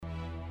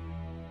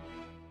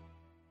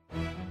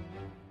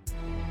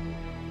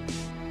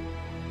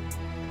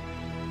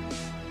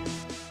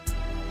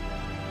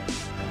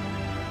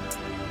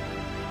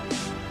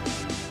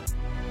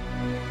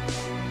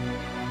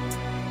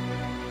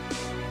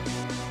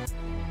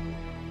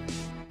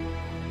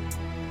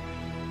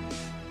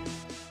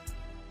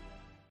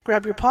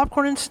Grab your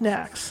popcorn and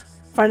snacks.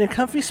 Find a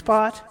comfy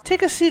spot,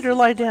 take a seat or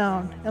lie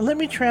down, and let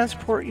me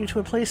transport you to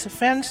a place of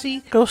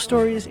fantasy, ghost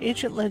stories,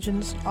 ancient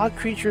legends, odd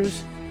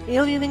creatures,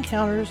 alien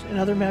encounters, and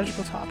other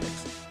magical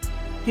topics.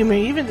 You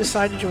may even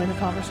decide to join the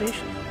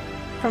conversation.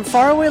 From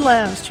faraway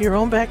lands to your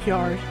own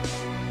backyard,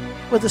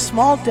 with a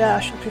small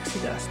dash of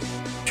pixie dust.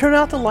 Turn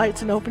out the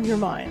lights and open your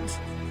minds.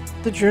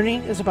 The journey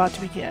is about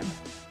to begin.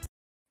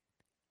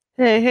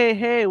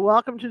 Hey,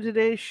 welcome to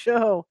today's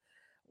show.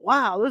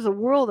 Wow, there's a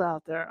world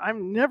out there.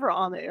 I'm never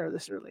on the air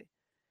this early.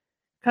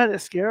 Kind of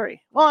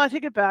scary. Well, I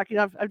take it back.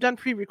 I've done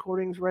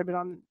pre-recordings where I've been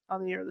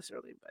on the air this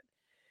early, but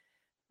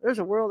there's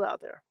a world out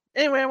there.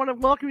 Anyway, I want to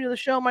welcome you to the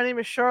show. My name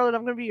is Charlotte.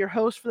 I'm going to be your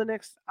host for the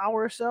next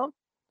hour or so.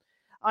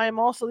 I am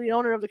also the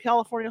owner of the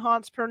California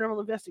Haunts Paranormal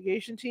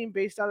Investigation Team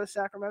based out of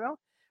Sacramento.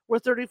 We're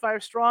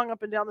 35 strong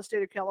up and down the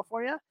state of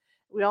California.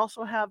 We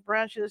also have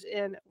branches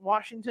in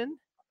Washington,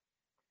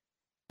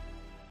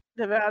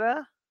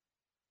 Nevada.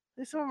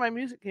 Some of my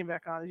music came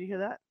back on. Did you hear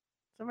that?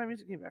 Some of my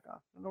music came back on. I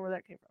don't know where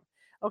that came from.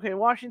 Okay,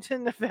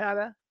 Washington,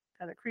 Nevada.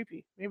 Kind of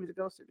creepy. Maybe the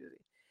ghosts are busy.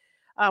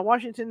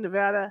 Washington,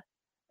 Nevada,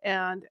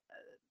 and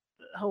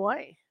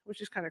Hawaii,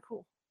 which is kind of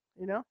cool,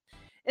 you know?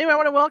 Anyway, I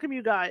want to welcome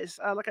you guys.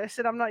 Like I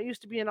said, I'm not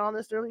used to being on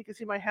this early. You can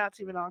see my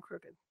hat's even on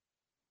crooked.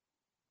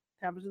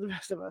 Happens to the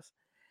best of us.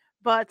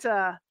 But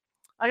I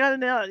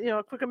got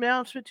a quick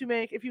announcement to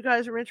make. If you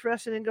guys are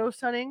interested in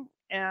ghost hunting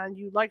and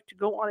you'd like to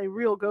go on a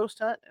real ghost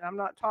hunt, and I'm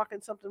not talking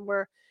something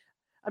where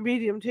a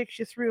medium takes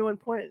you through and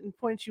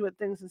points you at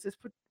things and says,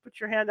 put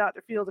your hand out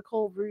to feel the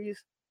cold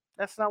breeze.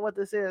 That's not what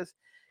this is.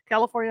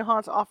 California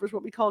Haunts offers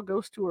what we call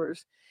ghost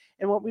tours.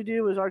 And what we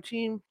do is our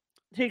team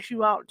takes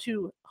you out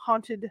to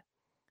haunted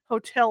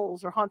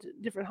hotels or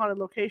different haunted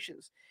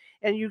locations,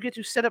 and you get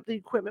to set up the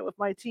equipment with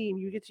my team.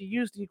 You get to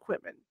use the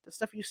equipment, the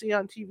stuff you see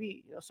on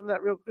TV, some of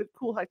that real good,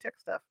 cool, high-tech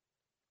stuff.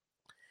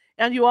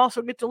 And you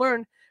also get to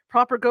learn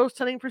proper ghost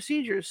hunting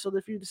procedures, so that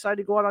if you decide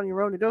to go out on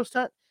your own to ghost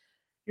hunt,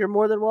 you're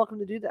more than welcome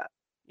to do that,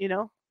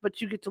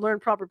 but you get to learn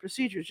proper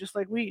procedures just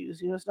like we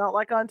use. It's not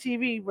like on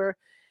TV where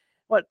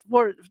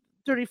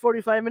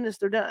 30-45 minutes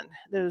they're done.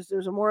 There's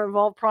a more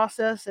involved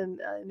process, and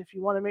if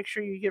you want to make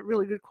sure you get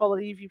really good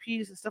quality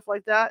EVPs and stuff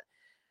like that,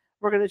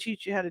 we're going to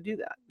teach you how to do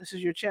that. This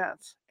is your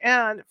chance.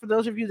 And for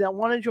those of you that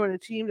want to join a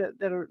team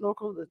that are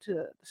local to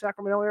the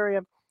Sacramento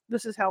area,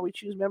 this is how we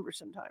choose members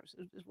sometimes.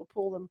 We'll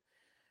pull them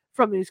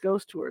from these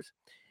ghost tours.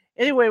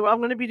 Anyway, I'm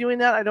going to be doing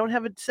that. I don't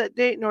have a set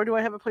date, nor do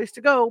I have a place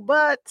to go,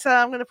 but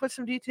I'm going to put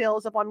some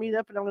details up on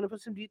Meetup, and I'm going to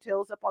put some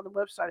details up on the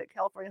website at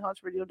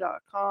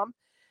CaliforniaHauntsRadio.com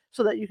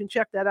so that you can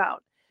check that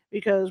out,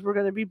 because we're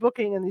going to be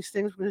booking, and these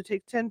things are going to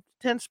take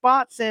 10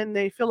 spots, and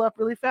they fill up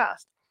really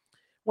fast.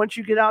 Once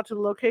you get out to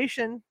the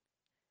location,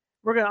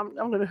 I'm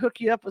going to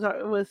hook you up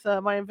with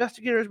my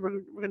investigators.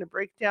 We're going to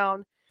break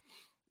down,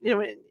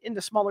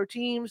 into smaller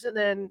teams, and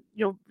then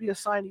you'll be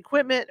assigned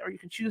equipment, or you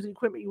can choose the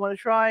equipment you want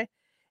to try,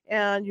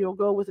 and you'll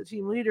go with a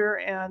team leader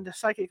and a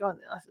psychic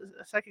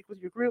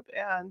with your group,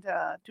 and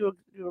do a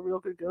real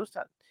good ghost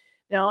hunt.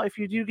 Now, if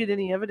you do get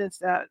any evidence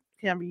that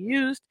can be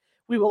used,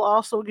 we will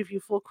also give you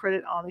full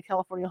credit on the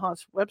California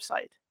Haunts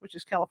website, which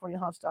is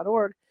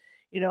californiahaunts.org.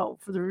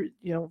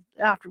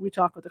 After we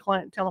talk with the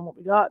client and tell them what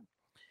we got.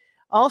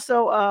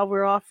 Also,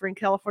 we're offering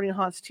California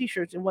Haunts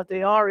T-shirts, and what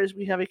they are is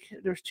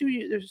there's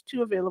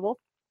two available.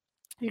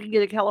 You can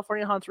get a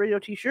California Haunts Radio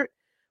T-shirt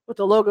with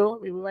the logo.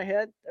 Let me move my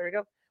head. There we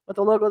go. With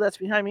the logo that's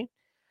behind me,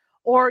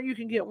 or you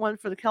can get one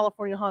for the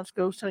California Haunts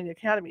Ghost Hunting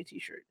Academy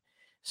T-shirt.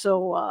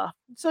 So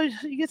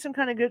you get some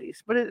kind of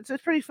goodies. But it's a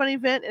pretty fun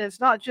event, and it's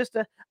not just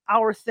an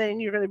hour thing.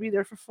 You're going to be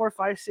there for 4,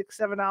 5, 6,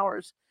 7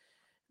 hours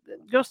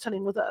ghost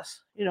hunting with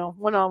us.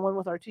 One-on-one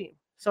with our team.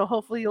 So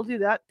hopefully you'll do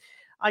that.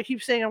 I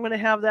keep saying I'm going to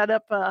have that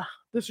up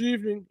this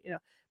evening,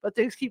 but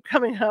things keep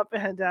coming up,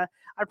 and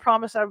I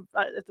promise at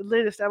the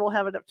latest I will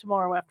have it up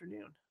tomorrow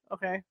afternoon.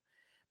 Okay,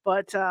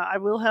 but I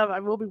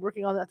will be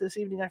working on that this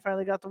evening. I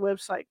finally got the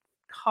website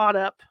caught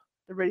up,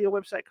 the radio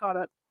website caught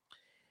up,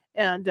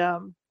 and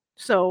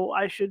so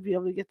I should be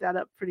able to get that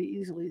up pretty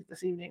easily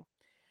this evening.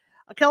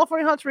 A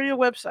California Haunts Radio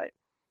website,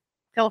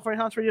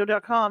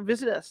 CaliforniaHauntsRadio.com.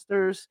 Visit us.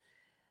 There's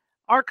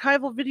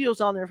archival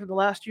videos on there from the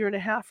last year and a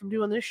half from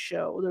doing this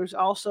show. There's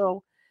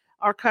also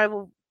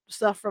archival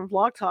stuff from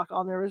Blog Talk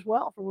on there as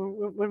well, from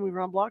when we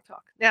were on Blog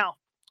Talk. Now,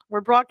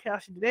 we're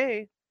broadcasting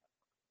today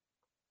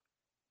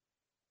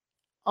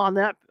on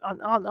the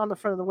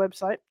front of the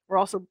website. We're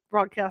also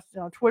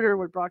broadcasting on Twitter.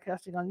 We're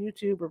broadcasting on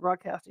YouTube. We're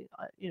broadcasting,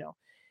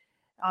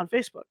 on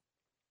Facebook.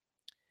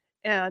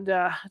 And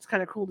it's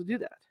kind of cool to do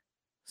that.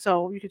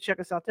 So you can check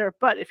us out there.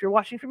 But if you're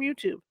watching from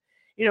YouTube,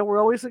 we're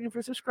always looking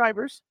for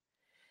subscribers.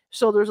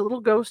 So there's a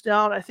little ghost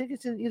down. I think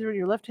it's either in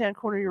your left-hand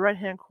corner or your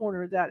right-hand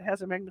corner that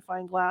has a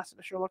magnifying glass and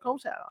a Sherlock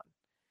Holmes hat on.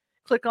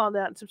 Click on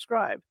that and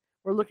subscribe.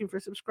 We're looking for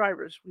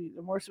subscribers.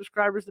 The more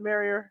subscribers, the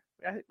merrier.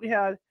 I think we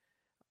had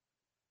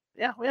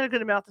a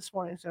good amount this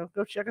morning. So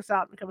go check us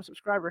out and become a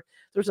subscriber.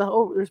 There's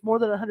more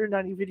than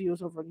 190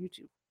 videos over on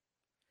YouTube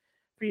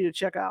for you to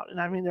check out. And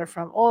I mean, they're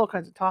from all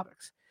kinds of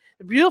topics.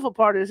 The beautiful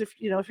part is if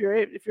you're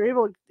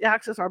able to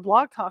access our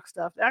Blog Talk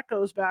stuff, that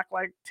goes back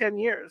like 10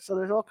 years. So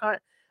there's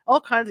all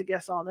kinds of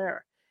guests on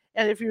there.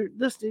 And if you're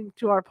listening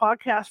to our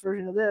podcast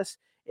version of this,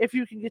 if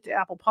you can get to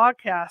Apple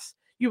Podcasts,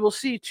 you will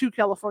see 2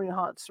 California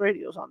Haunts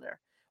radios on there.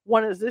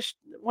 One is this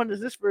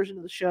version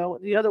of the show,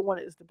 and the other one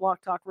is the Blog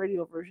Talk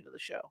Radio version of the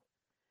show.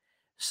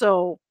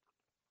 So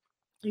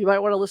you might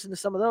want to listen to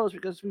some of those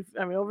because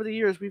over the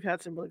years we've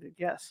had some really good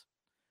guests.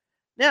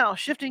 Now,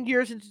 shifting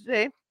gears into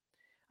today,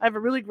 I have a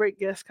really great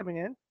guest coming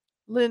in,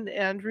 Lynn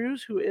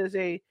Andrews, who is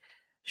a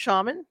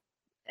shaman,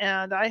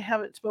 and I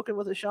haven't spoken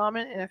with a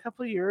shaman in a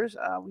couple of years.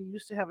 We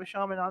used to have a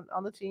shaman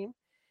on the team,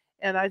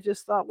 and I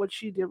just thought what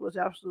she did was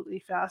absolutely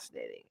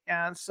fascinating.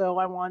 And so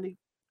I wanted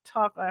to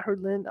talk. I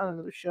heard Lynn on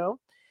another show,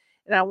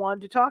 and I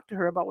wanted to talk to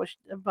her about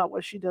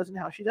what she does and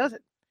how she does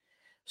it.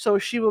 So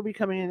she will be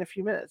coming in a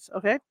few minutes.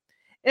 Okay.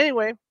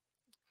 Anyway,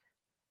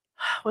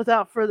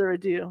 without further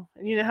ado,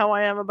 and you know how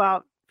I am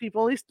about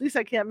people. At least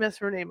I can't mess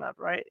her name up,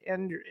 right?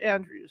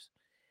 Andrews.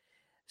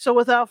 So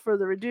without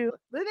further ado,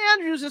 Lynn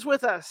Andrews is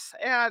with us,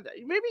 and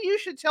maybe you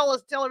should tell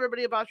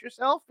everybody about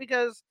yourself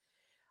because,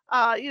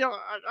 you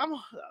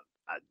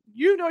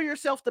know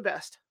yourself the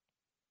best.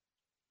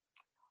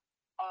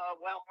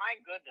 Well, my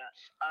goodness.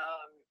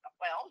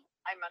 Well,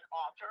 I'm an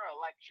author, a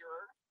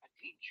lecturer, a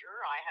teacher.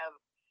 I have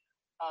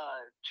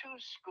 2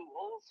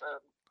 schools,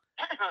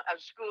 a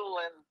school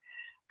in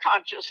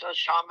consciousness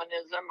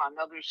shamanism,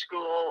 another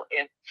school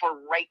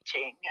for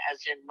writing, as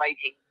in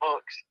writing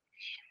books.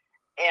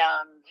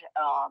 And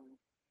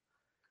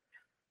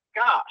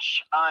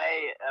gosh,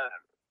 I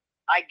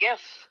guess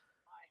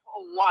my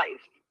whole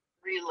life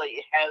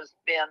really has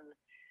been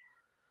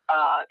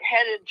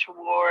headed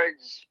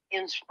towards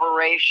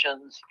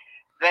inspirations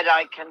that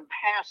I can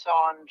pass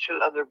on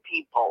to other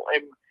people.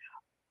 And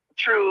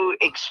through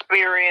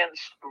experience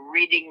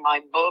reading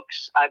my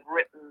books, I've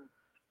written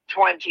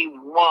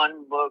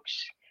 21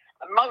 books,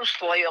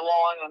 mostly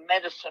along the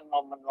medicine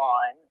woman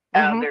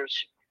line.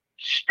 There's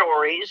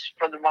stories,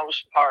 for the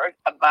most part,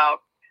 about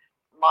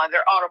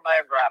they're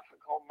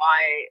autobiographical,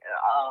 my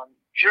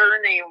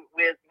journey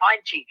with my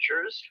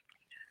teachers.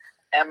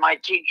 And my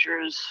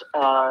teachers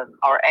are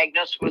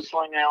Agnes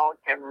Whistling Elk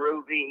and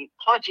Ruby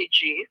Plenty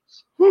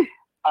Chiefs.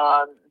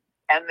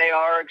 And they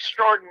are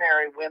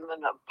extraordinary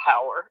women of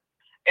power,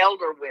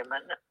 elder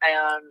women,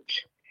 and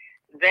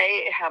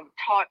they have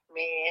taught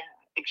me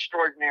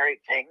extraordinary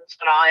things,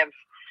 and I have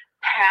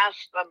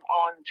passed them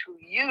on to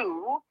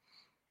you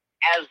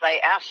as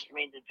they asked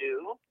me to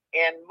do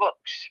in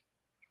books.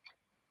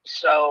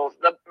 So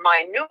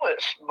my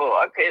newest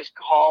book is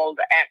called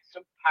Acts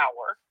of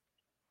Power,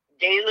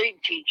 Daily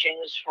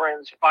Teachings for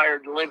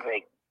Inspired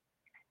Living.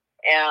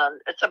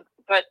 And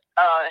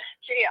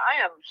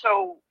I am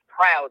so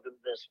proud of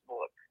this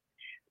book.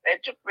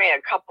 It took me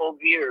a couple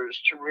of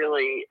years to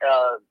really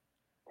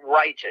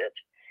write it.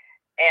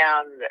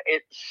 And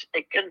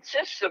it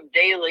consists of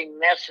daily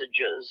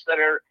messages that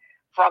are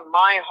from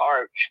my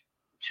heart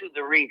to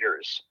the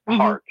reader's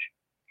heart.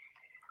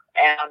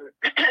 And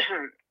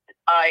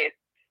I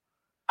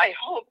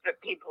hope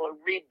that people who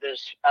read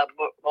this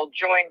book will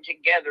join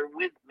together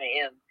with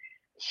me and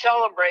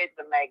celebrate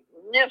the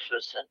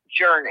magnificent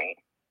journey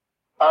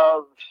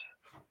of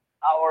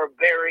our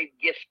very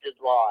gifted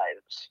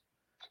lives.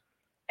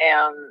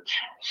 And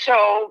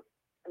so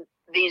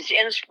these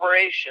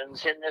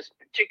inspirations in this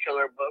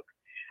particular book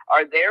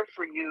are there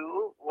for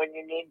you when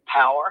you need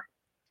power.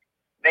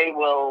 They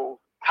will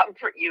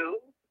comfort you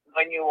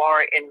when you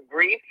are in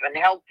grief and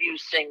help you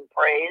sing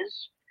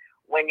praise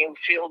when you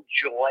feel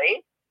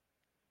joy.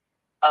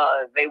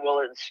 They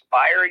will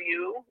inspire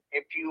you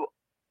if you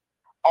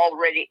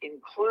already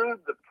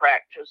include the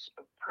practice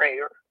of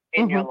prayer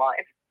in your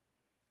life.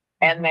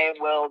 And they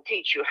will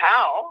teach you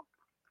how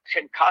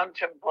to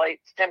contemplate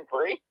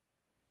simply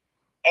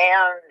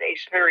and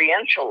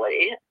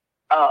experientially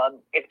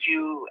if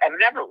you have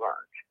never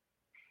learned.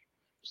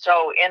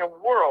 So in a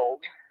world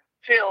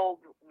filled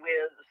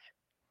with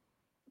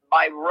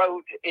by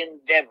rote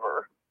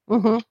endeavor,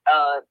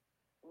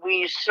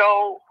 we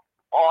so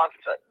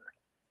often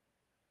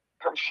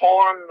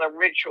perform the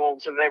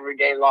rituals of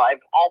everyday life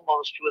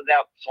almost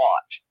without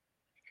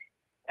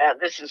thought.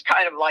 This is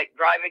kind of like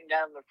driving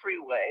down the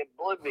freeway,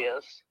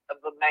 oblivious of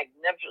the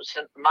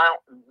magnificent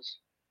mountains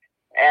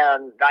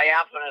and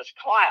diaphanous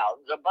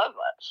clouds above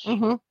us.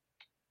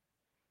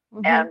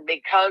 And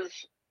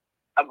because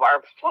of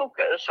our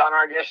focus on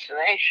our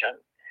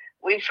destination,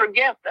 we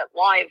forget that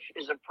life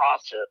is a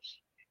process,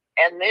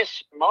 and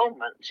this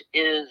moment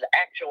is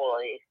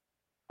actually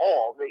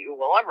all that you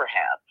will ever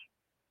have.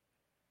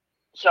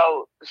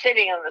 So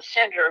sitting in the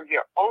center of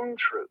your own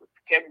truth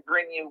can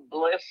bring you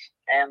bliss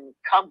and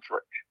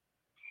comfort.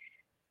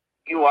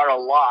 You are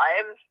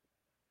alive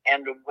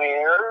and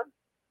aware,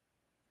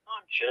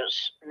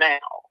 conscious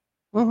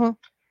now.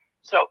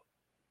 So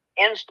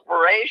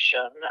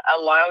inspiration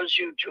allows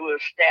you to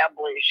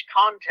establish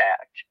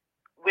contact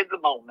with the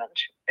moment.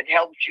 It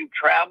helps you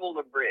travel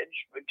the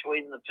bridge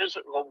between the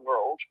physical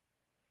world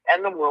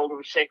and the world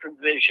of sacred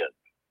vision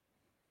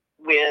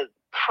with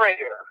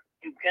prayer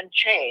you can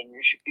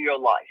change your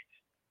life.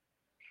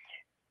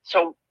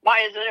 So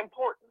why is it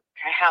important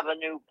to have a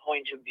new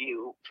point of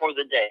view for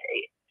the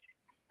day?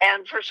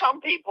 And for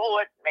some people,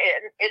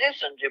 it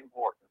isn't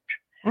important,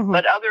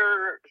 but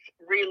others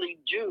really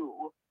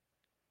do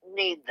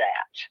need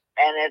that.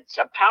 And it's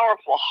a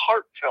powerful,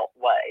 heartfelt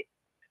way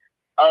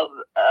of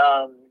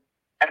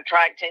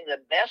attracting the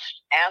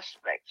best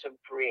aspects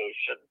of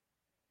creation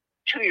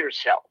to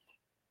yourself.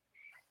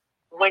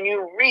 When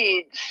you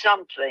read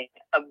something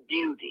of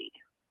beauty,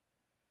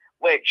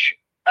 which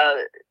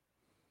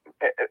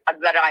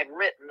that I've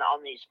written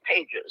on these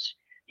pages,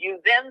 you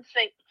then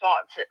think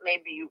thoughts that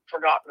maybe you've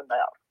forgotten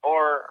about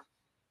or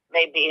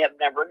maybe have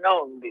never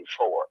known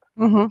before.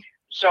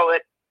 So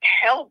it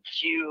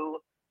helps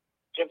you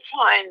to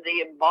find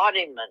the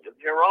embodiment of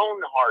your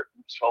own heart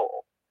and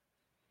soul.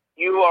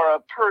 You are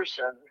a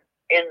person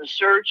in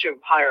search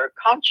of higher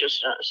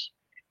consciousness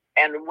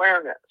and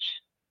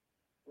awareness.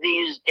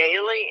 These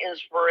daily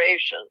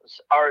inspirations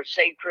are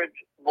sacred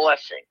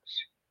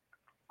blessings.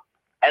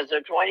 As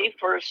a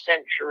 21st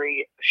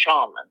century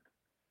shaman,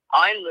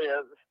 I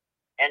live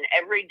an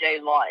everyday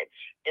life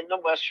in the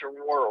Western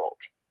world,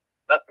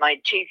 but my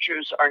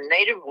teachers are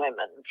Native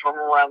women from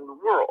around the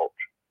world.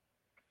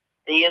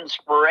 The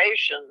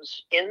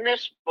inspirations in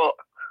this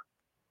book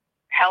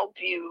help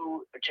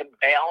you to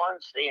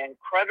balance the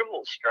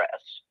incredible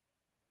stress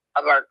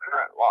of our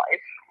current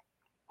life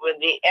with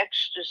the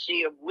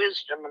ecstasy of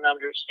wisdom and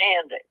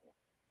understanding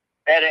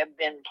that have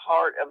been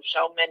part of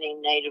so many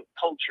Native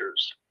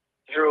cultures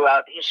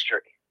throughout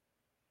history.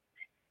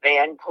 They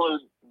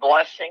include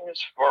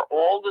blessings for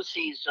all the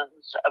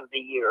seasons of the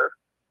year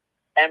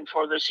and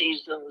for the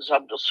seasons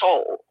of the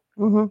soul.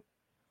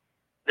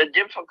 The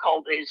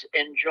difficulties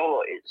and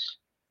joys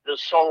the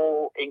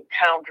soul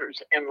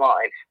encounters in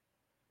life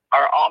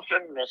are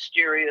often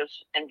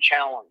mysterious and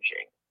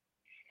challenging.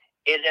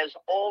 It has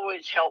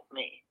always helped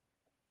me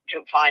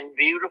to find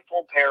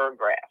beautiful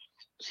paragraphs,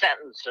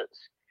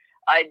 sentences,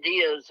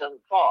 ideas, and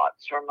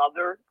thoughts from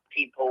other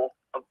people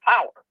of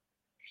power.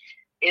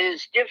 It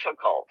is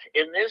difficult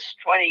in this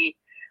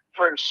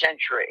 21st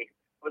century,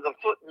 with a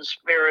foot in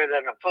spirit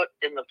and a foot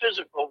in the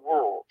physical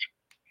world.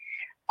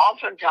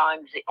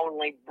 Oftentimes, the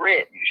only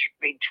bridge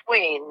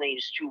between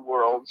these two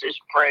worlds is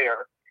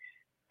prayer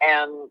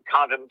and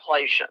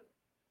contemplation.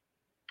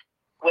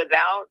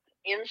 Without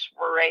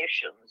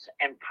inspirations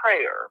and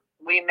prayer,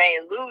 we may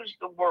lose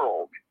the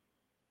world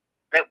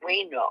that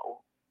we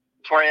know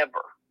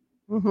forever.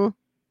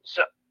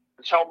 So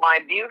my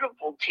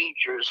beautiful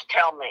teachers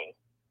tell me,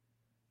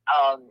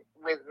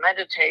 with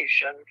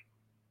meditation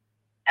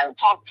and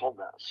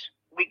thoughtfulness,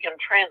 we can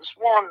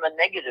transform the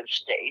negative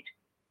state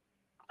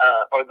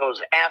or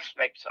those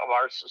aspects of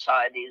our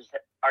societies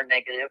that are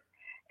negative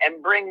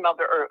and bring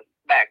Mother Earth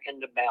back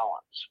into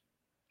balance.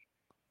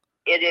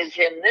 It is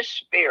in this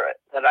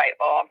spirit that I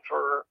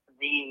offer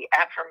the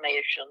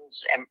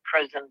affirmations and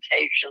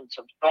presentations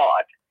of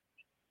thought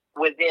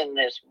within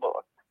this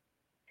book.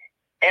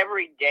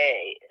 Every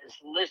day is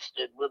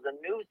listed with a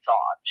new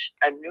thought,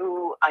 a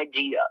new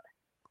idea.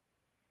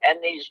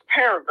 And these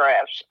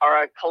paragraphs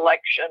are a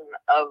collection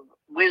of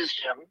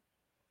wisdom,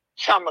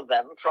 some of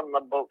them from the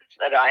books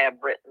that I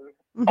have written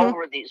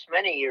over these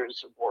many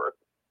years of work,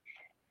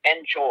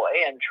 and joy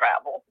and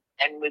travel,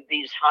 and with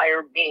these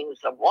higher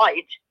beings of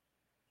light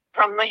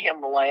from the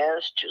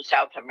Himalayas to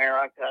South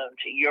America,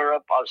 to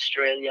Europe,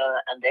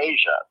 Australia, and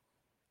Asia.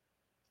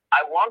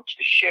 I want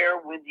to share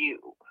with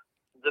you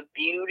the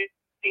beauty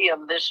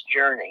of this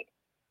journey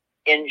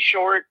in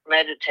short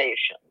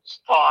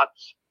meditations,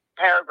 thoughts,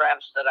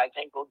 paragraphs that I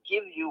think will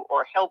give you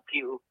or help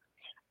you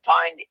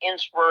find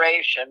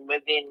inspiration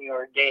within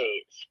your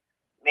days.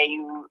 May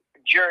you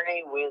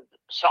journey with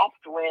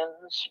soft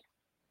winds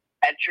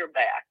at your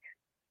back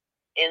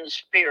in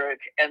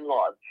spirit and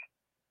love.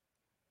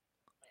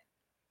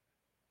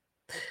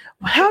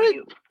 How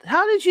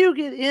did you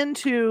get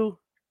into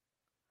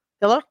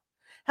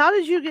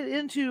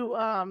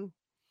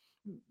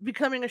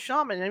becoming a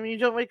shaman? I mean, you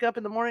don't wake up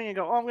in the morning and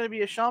go, "Oh, I'm going to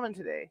be a shaman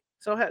today."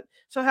 So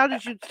how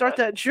did you start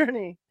that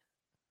journey?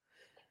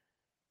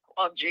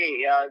 Well,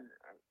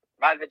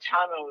 by the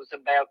time I was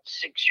about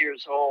 6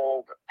 years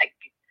old, I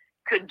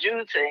could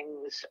do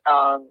things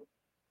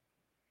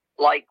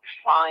like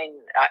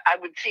I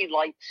would see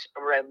lights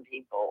around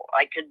people.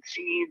 I could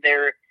see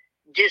their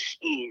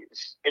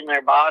dis-ease in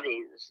their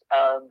bodies.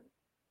 I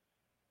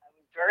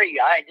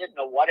didn't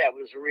know what I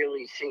was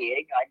really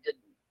seeing. I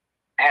didn't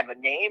have a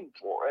name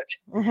for it,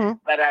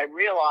 but I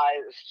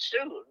realized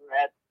soon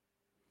that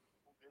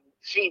I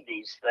didn't see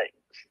these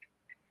things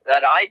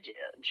that I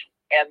did,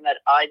 and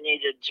that I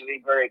needed to be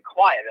very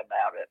quiet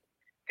about it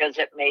because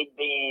it made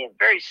me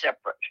very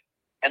separate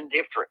and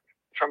different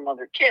from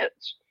other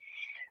kids.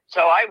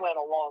 So I went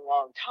a long,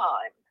 long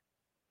time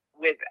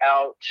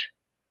without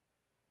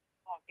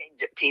talking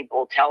to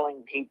people,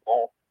 telling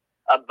people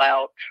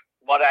about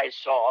what I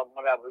saw and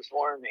what I was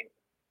learning.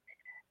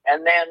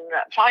 And then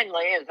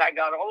finally, as I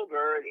got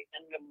older, at the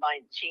end of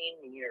my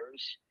teen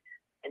years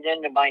and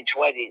into my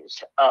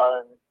 20s,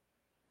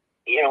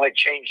 it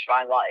changed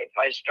my life.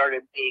 I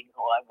started being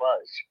who I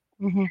was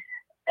Mm-hmm.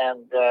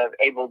 and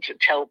able to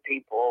tell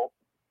people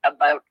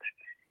about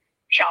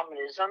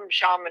shamanism.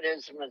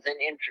 Shamanism is an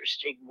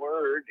interesting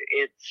word.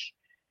 It's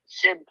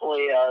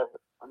simply a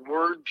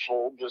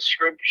wordful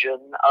description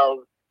of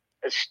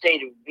a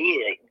state of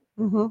being.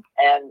 Mm-hmm.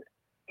 And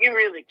you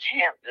really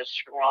can't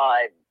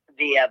describe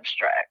the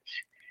abstract.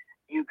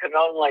 You can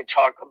only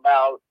talk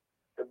about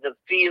the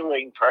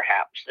feeling,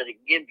 perhaps, that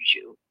it gives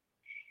you.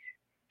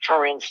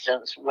 For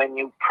instance, when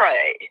you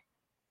pray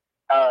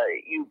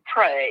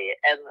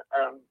and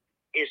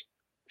it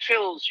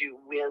fills you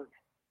with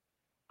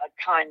a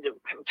kind of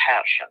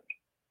compassion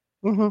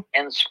Mm-hmm.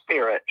 and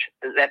spirit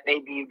that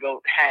maybe you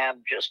don't have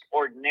just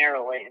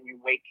ordinarily in your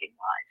waking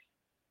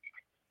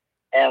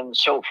life, and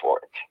so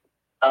forth.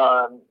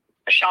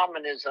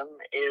 Shamanism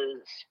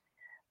is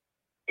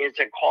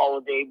a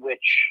quality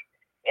which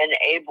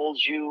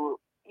enables you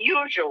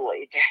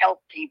usually to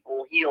help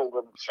people heal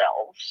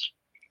themselves,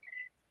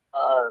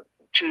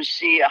 to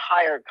see a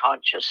higher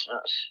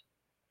consciousness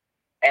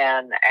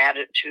and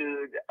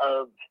attitude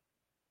of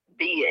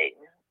being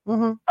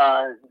Mm-hmm.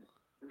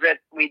 that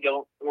we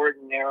don't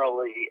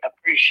ordinarily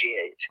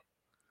appreciate.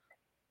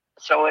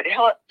 So it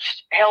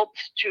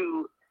helps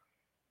to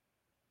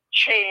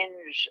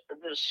change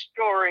the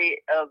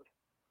story of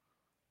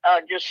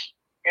just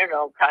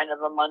kind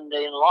of a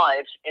mundane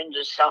life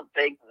into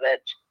something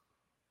that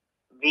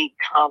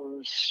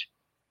becomes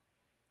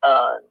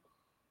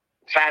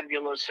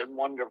fabulous and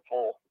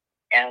wonderful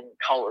and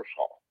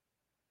colorful.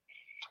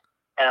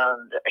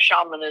 And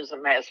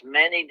shamanism has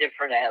many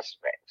different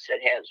aspects.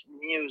 It has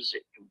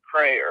music and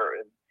prayer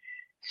and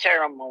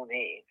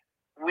ceremony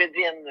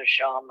within the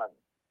shaman,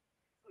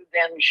 who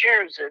then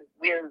shares it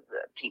with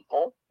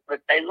people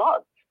that they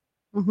love.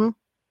 Mm-hmm.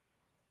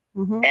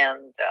 Mm-hmm.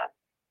 And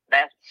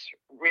that's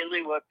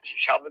really what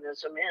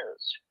shamanism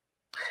is.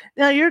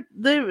 Now,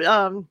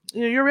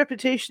 your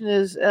reputation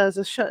is as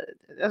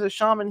a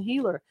shaman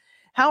healer.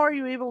 How are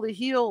you able to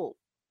heal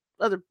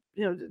other,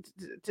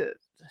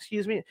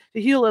 excuse me,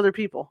 to heal other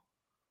people?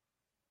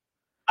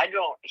 I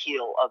don't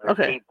heal other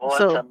Okay, people.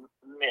 so- That's a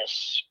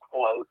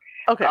misquote.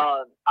 Okay.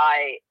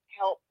 I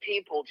help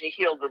people to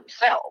heal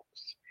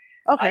themselves.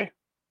 Okay. I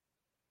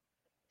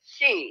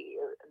see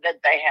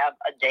that they have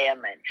a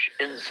damage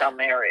in some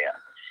area,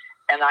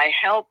 and I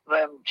help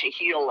them to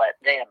heal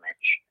that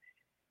damage,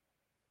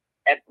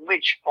 at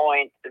which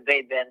point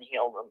they then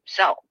heal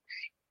themselves.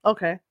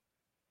 Okay.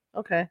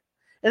 Okay.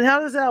 And how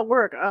does that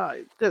work?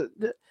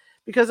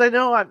 Because I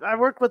know I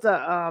worked with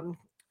a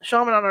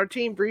shaman on our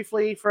team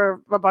briefly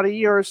for about a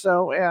year or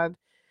so, and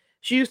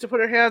she used to put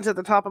her hands at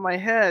the top of my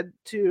head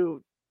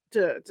to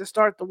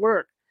start the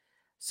work.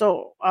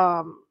 So,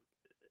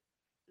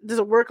 does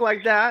it work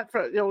like that?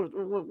 For,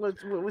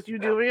 with you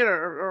doing it,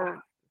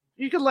 or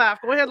you can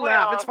laugh. Go ahead and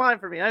laugh. It's fine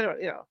for me. I don't.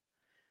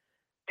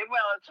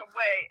 Well, it's a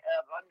way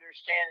of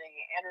understanding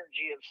the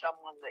energy of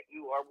someone that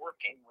you are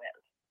working with.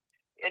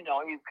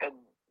 You can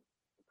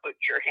put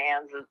your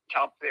hands at the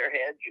top of their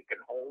head. You can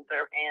hold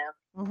their hand.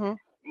 Mm-hmm.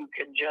 You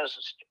can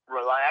just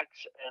relax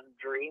and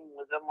dream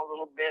with them a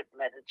little bit,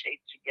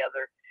 meditate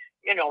together,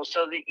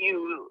 so that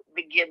you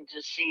begin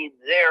to see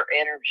their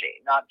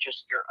energy, not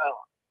just your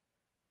own.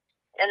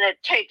 And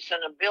it takes an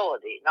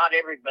ability. Not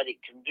everybody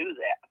can do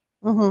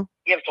that. Mm-hmm.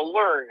 You have to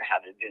learn how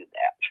to do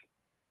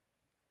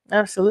that.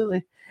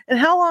 Absolutely. And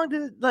how long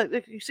did it,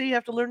 like you say you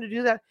have to learn to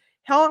do that?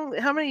 How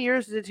many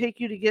years did it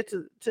take you to get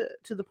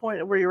to the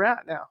point where you're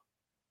at now?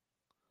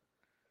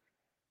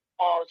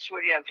 Oh,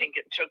 sweetie, I think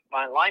it took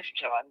my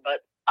lifetime,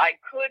 but I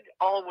could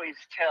always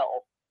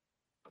tell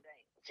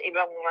things.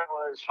 Even when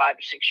I was 5,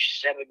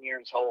 6, 7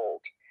 years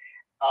old,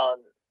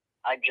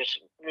 I just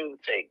knew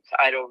things.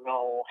 I don't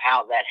know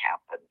how that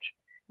happened.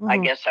 Mm-hmm. I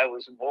guess I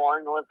was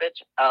born with it.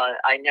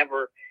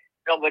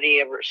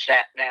 Nobody ever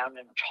sat down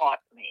and taught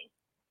me.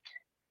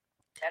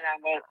 And I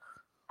went,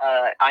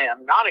 I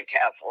am not a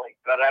Catholic,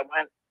 but I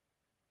went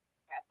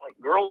to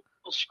Catholic girls'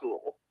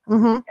 school.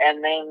 Mm-hmm.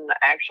 And then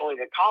actually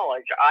to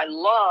college. I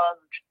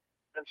loved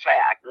the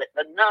fact that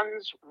the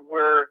nuns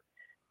were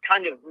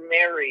kind of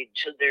married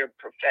to their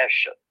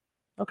profession.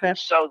 Okay.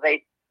 So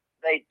they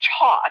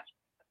taught,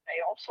 but they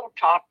also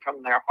taught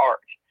from their heart.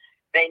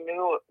 They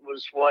knew it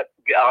was what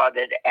God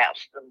had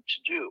asked them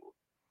to do.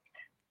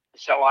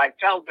 So I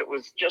felt it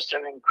was just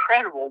an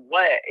incredible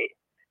way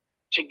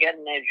to get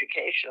an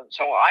education.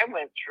 So I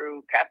went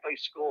through Catholic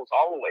schools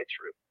all the way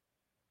through.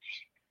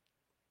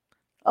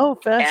 Oh,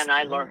 fascinating. And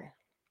I learned.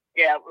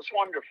 Yeah, it was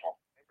wonderful.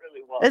 It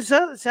really was.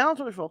 It sounds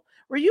wonderful.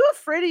 Were you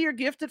afraid of your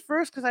gift at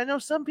first? Because I know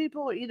some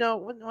people,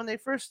 when they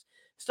first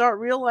start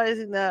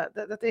realizing that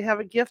they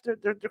have a gift,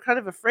 they're kind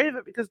of afraid of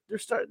it because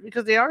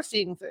they are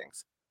seeing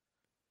things.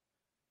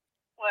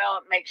 Well,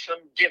 it makes them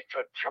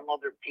different from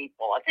other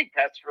people. I think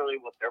that's really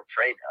what they're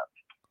afraid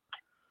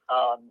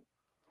of.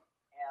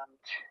 And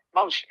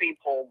most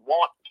people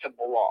want to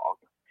belong.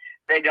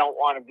 They don't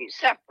want to be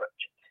separate.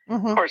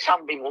 Mm-hmm. Or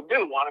some people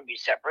do want to be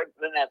separate,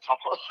 then that's a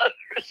whole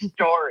other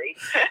story.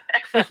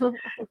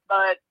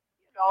 But,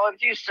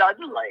 if you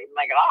suddenly,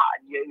 my God,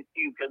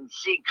 you can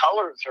see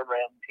colors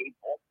around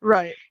people.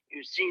 Right.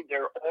 You see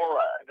their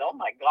aura. And, oh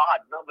my God,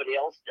 nobody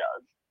else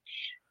does.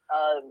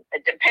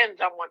 It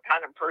depends on what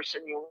kind of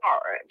person you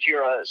are. If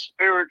you're a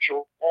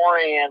spiritual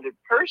oriented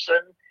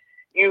person,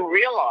 you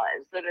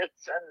realize that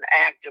it's an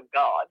act of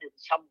God in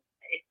some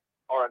way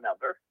or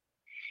another,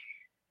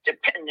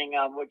 depending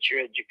on what your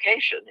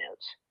education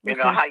is. You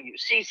know, Okay. how you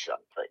see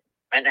something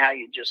and how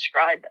you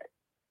describe it.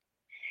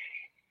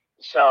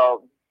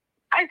 So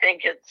I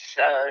think it's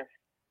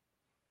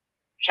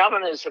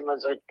shamanism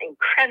is an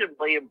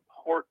incredibly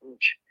important,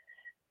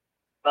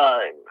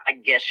 I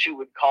guess you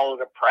would call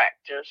it a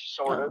practice,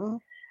 sort of.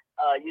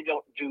 Uh-huh. You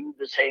don't do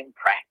the same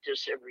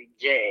practice every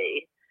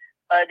day,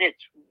 but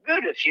it's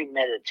good if you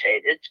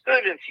meditate. It's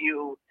good if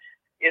you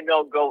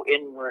go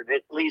inward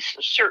at least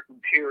a certain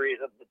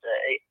period of the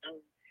day. And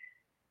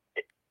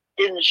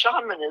in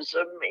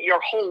shamanism,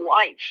 your whole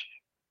life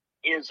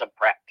is a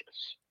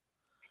practice,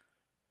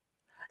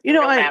 You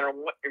know, no matter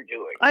what you're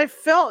doing. I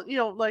felt,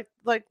 like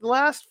the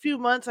last few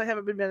months I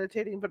haven't been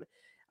meditating, but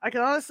I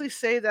can honestly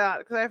say that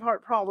because I have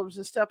heart problems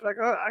and stuff. But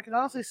I can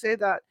honestly say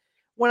that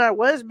when I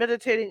was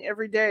meditating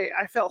every day,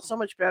 I felt so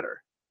much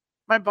better.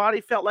 My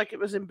body felt like it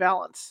was in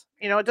balance.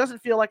 It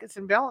doesn't feel like it's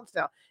in balance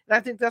now. And I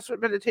think that's what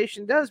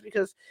meditation does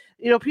because,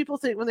 people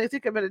think when they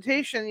think of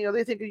meditation,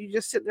 they think of you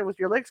just sitting there with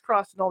your legs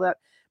crossed and all that.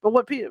 But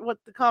what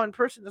the common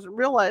person doesn't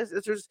realize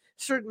is there's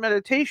certain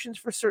meditations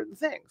for certain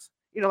things,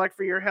 like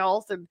for your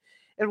health and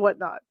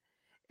whatnot.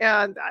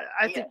 And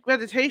I Yeah, think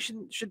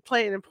meditation should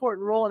play an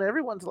important role in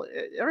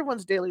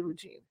everyone's daily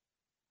routine.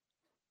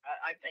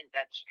 I think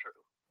that's true.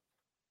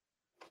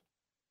 It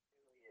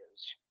really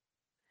is.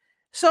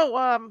 So,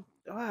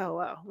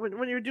 wow.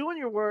 When you're doing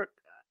your work,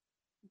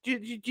 do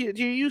you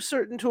use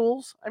certain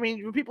tools? I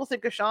mean, when people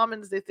think of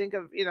shamans, they think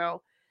of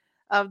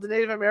of the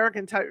Native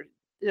American type,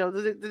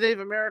 the Native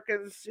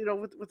Americans,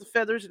 with the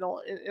feathers and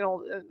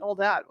all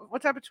that.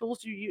 What type of tools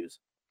do you use?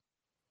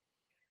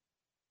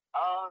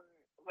 Um,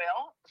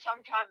 well,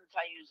 sometimes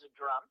I use a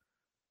drum.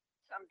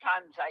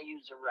 Sometimes I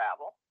use a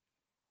rattle.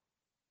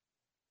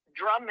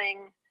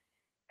 Drumming,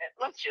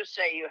 let's just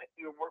say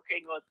you're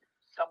working with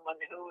someone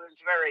who is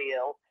very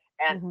ill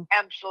and Mm-hmm.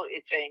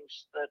 absolutely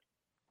thinks that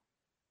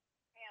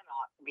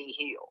cannot be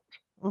healed.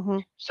 Mm-hmm.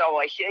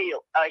 So a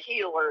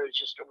healer is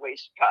just a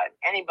waste of time.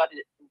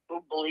 Anybody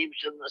who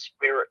believes in the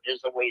spirit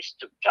is a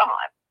waste of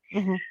time.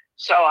 Mm-hmm.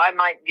 So I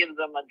might give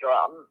them a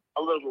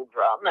little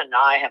drum, and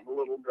I have a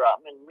little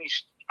drum, and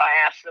I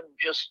ask them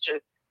just to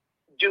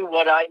do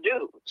what I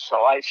do.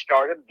 So I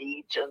start a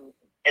beat, and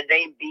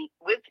they beat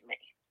with me,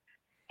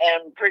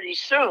 and pretty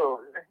soon,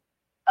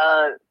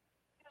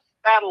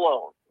 that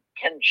alone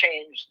can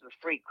change the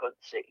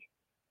frequency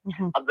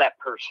Mm-hmm. of that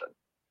person.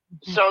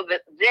 Mm-hmm. So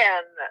that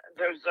then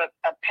there's a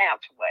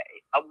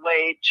pathway, a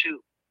way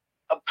to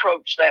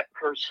approach that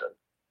person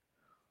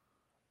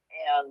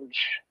and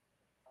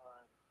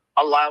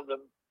allow them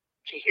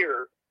to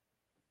hear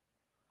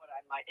what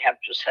I might have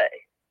to say.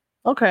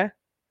 Okay.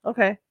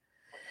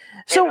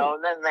 So,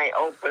 And then they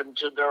open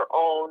to their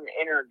own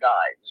inner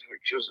guides,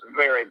 which is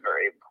very,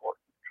 very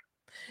important.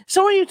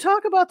 so when you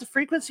talk about the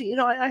frequency,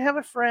 I have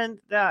a friend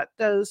that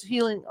does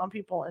healing on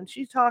people, and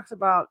she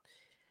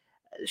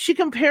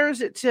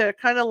compares it to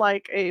kind of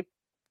like a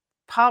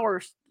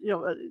power,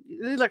 the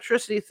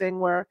electricity thing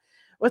where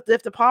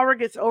if the power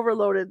gets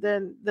overloaded,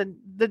 then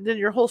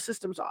your whole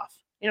system's off.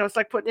 It's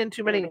like putting in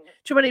too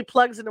many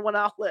plugs into one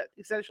outlet,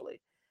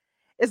 essentially.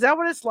 Is that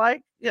what it's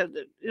like? Yeah,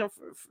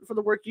 for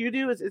the work you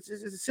do, is it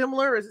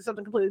similar, or is it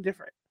something completely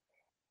different?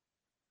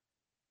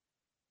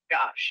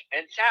 Gosh,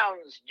 it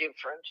sounds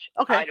different.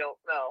 Okay. I don't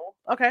know.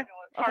 Okay.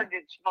 It's hard to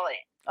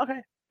explain.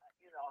 Okay.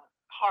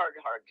 Hard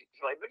to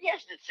explain. But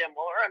yes, it's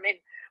similar. I mean,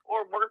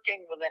 we're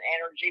working with an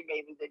energy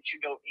maybe that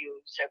you don't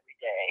use every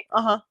day.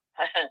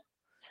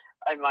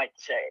 I might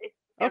say.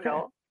 Okay.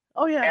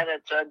 Oh yeah. And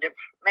it's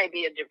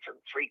maybe a different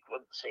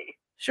frequency.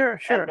 Sure.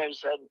 And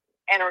there's an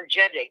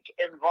energetic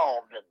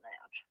involved in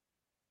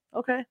that.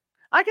 Okay.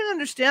 I can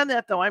understand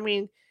that though. I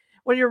mean,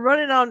 when you're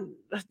running on,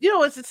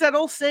 it's that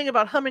old saying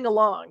about humming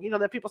along,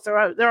 that people say,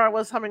 oh, there I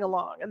was humming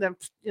along, and then,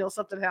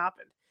 something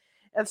happened.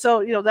 And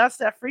so, that's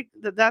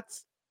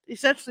that's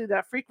essentially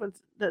that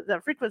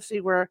frequency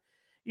where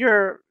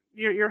you're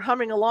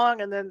humming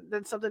along, and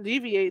then something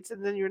deviates,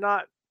 and then you're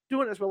not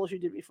doing as well as you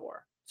did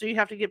before. So you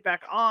have to get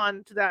back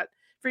on to that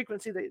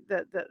frequency that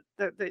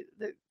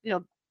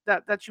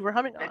you were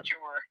humming on. That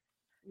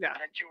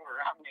you were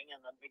humming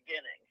in the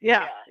beginning.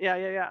 Yeah.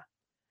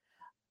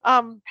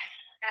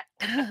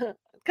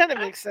 Kind of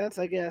makes sense,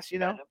 I guess,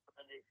 Yeah,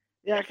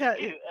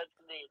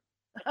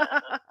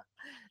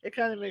 it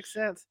kind of makes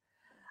sense.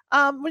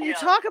 When you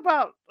talk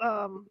about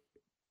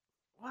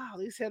wow,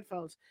 these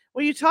headphones.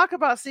 When you talk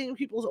about seeing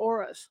people's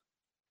auras,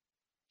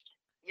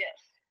 yes,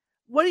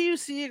 what do you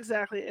see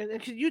exactly?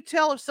 And can you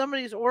tell if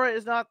somebody's aura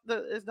is not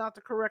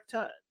the correct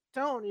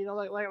tone?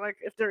 Like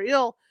if they're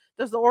ill,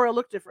 does the aura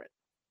look different?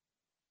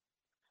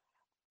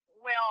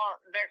 Well,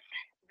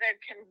 there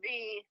can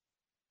be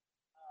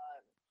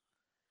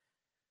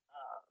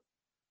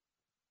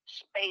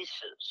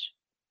spaces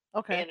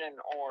Okay. in an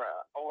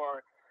aura,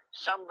 or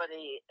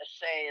somebody,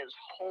 say, is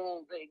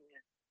holding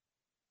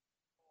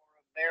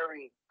or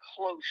very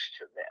close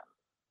to them,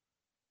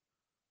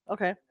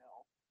 Okay. you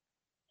know,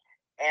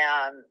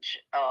 and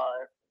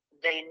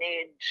they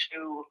need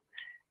to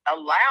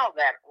allow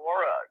that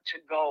aura to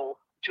go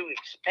to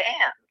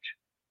expand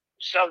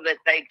so that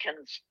they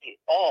can see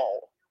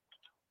all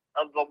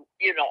of the,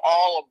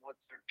 all of what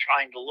they're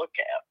trying to look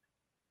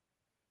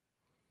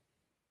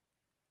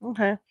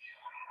Okay. at.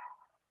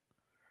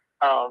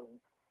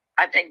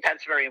 I think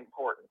that's very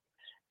important.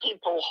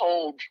 People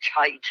hold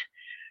tight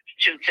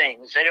to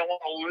things. They don't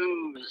want to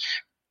lose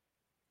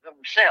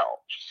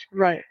themselves.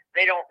 Right.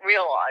 They don't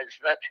realize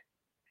that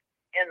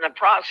in the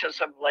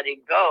process of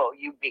letting go,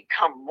 you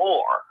become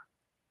more,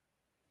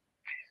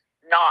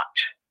 not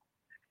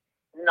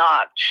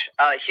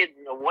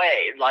hidden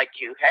away like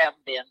you have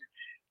been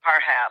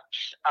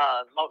perhaps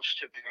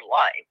most of your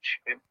life.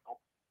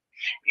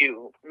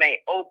 You may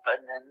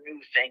open and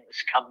new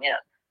things come in.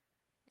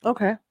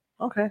 Okay.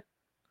 Okay.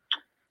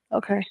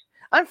 Okay.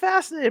 I'm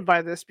fascinated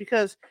by this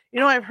because,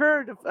 I've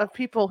heard of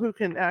people who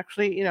can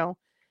actually,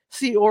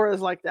 see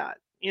auras like that,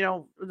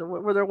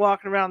 where they're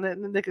walking around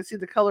and then they can see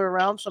the color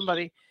around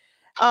somebody.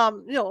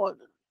 The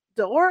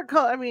aura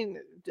color, when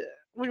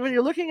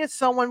you're looking at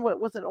someone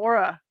with an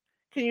aura,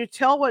 can you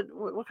tell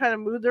what kind of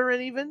mood they're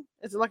in even?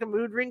 Is it like a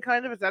mood ring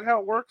kind of? Is that how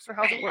it works or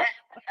how's it work?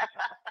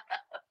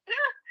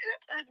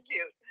 That's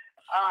cute.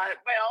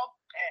 Well,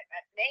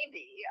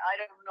 maybe. I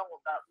don't know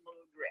about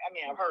mood ring.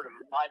 I've heard of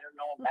them. I don't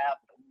know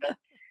about them. But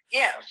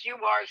yes, you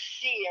are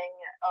seeing,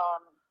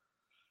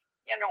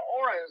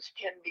 auras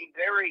can be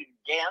very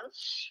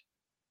dense.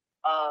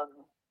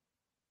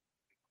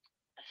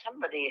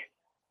 Somebody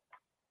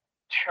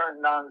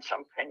turned on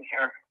something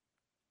here.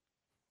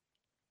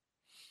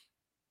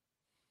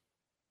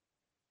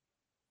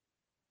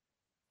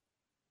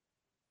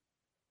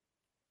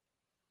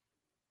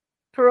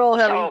 Carol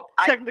having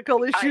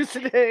technical issues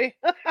today.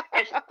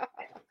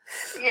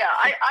 Yeah,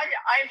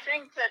 I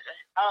think that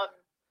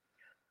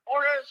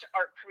auras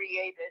are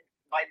created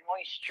by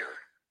moisture.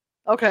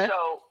 Okay.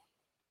 So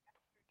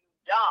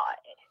you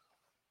die,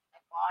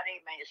 the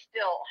body may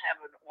still have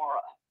an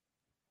aura.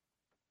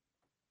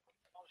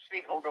 Most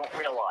people don't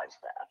realize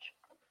that.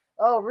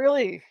 Oh,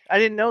 really? I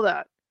didn't know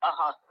that.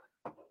 Uh-huh.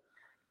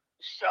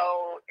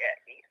 So,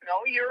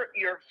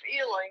 your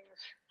feelings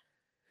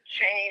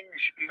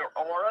change, your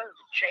aura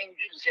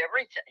changes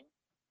everything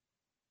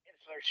if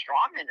they're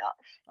strong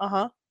enough.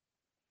 Uh-huh.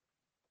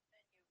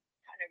 Then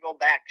you kind of go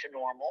back to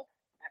normal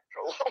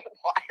after a little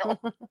while.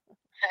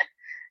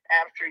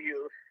 After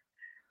you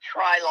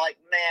try like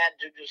mad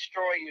to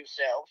destroy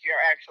yourself, you're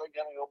actually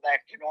going to go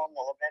back to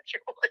normal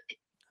eventually.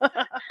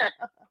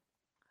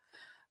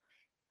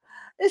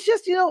 It's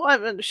just,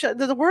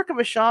 the work of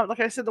a shaman,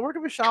 like I said, the work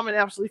of a shaman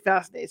absolutely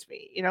fascinates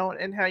me,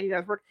 and how you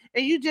guys work.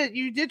 And you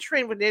did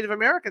train with Native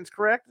Americans,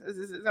 correct?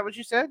 Is that what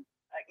you said?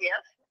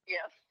 Yes.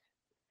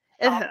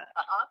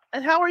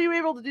 And how are you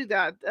able to do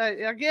that?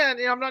 Again,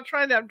 I'm not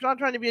trying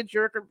to be a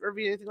jerk or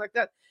be anything like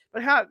that.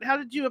 But how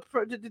did you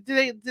approach? Did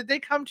they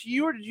come to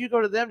you or did you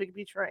go to them to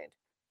be trained?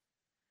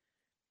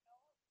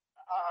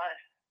 I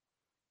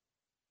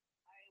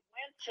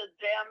went to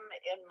them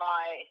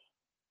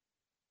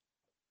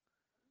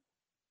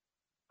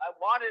I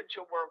wanted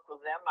to work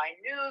with them. I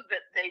knew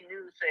that they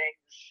knew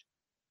things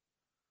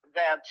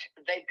that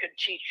they could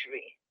teach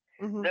me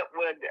that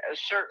would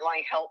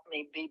certainly help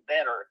me be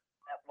better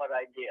at what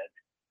I did.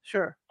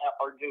 Sure.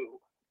 Or do.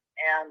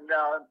 And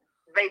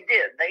they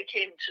did. They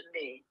came to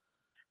me,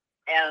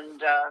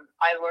 and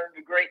I learned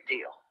a great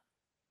deal.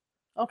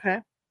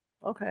 Okay.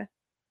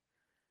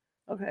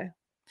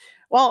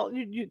 Well,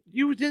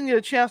 you didn't get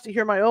a chance to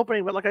hear my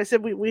opening, but like I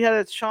said, we had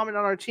a shaman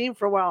on our team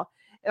for a while,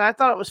 and I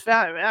thought it was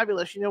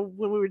fabulous. When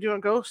we were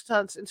doing ghost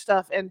hunts and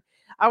stuff, and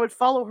I would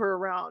follow her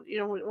around.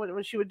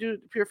 When she would do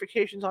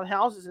purifications on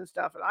houses and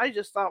stuff, and I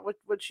just thought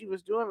what she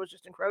was doing was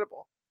just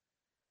incredible.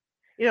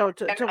 To watch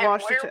the. And where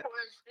was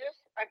this?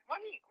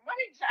 What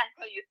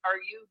exactly are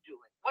you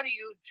doing? What do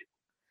you do?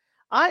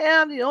 I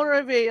am the owner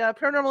of a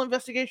paranormal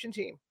investigation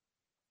team.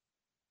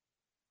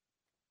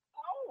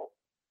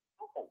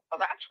 Oh,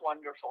 that's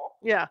wonderful.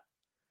 Yeah.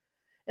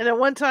 And at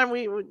one time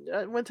we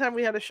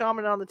had a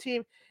shaman on the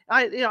team.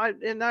 I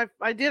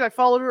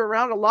followed her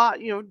around a lot,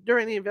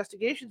 during the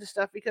investigations and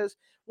stuff because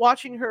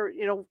watching her,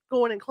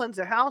 go in and cleanse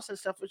the house and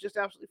stuff was just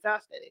absolutely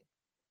fascinating.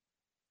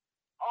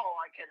 Oh,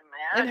 I can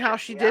imagine. And how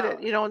she did it,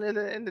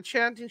 and the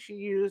chanting she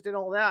used and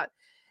all that.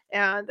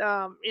 And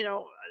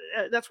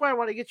that's why I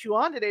want to get you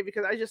on today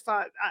because I just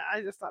thought,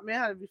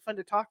 man, it'd be fun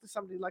to talk to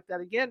somebody like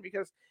that again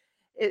because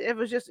it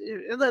was just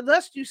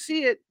unless you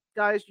see it,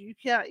 guys, you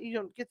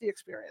don't get the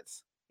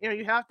experience.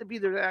 You have to be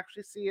there to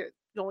actually see it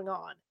going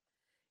on.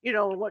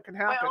 What can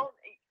happen. Well,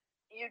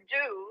 you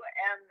do,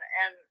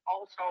 and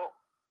also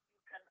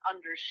you can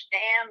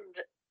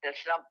understand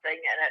something,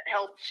 and it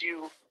helps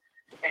you.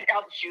 It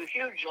helps you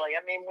hugely.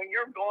 When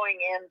you're going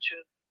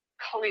into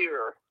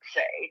clear,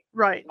 say,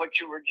 right, what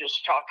you were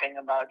just talking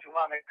about, you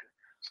want to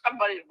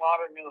somebody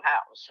bought a new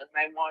house and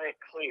they want it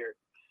cleared.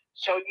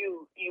 So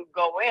you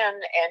go in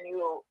and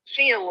you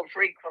feel a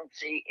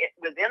frequency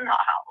within the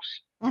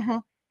house, Mm-hmm.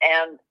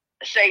 and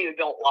say you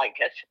don't like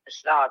it,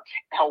 it's not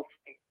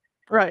healthy.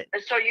 Right.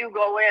 And so you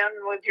go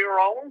in with your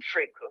own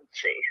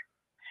frequency,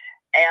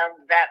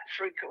 and that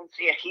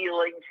frequency, a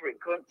healing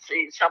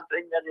frequency,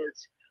 something that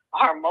is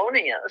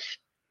harmonious,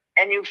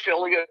 and you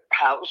fill your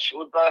house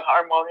with the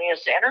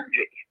harmonious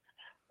energy.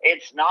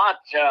 It's not,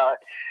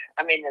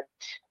 I mean,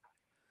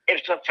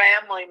 if the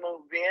family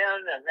moved in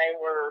and they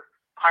were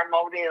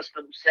harmonious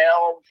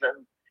themselves,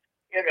 and,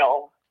 you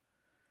know,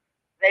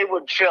 they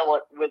would fill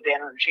it with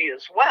energy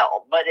as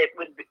well. But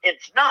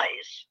it's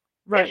nice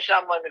Right. if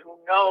someone who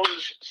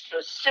knows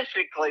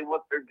specifically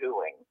what they're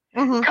doing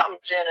Mm-hmm. comes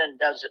in and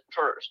does it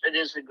first. It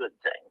is a good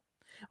thing.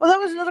 Well, that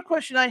was another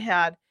question I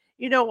had.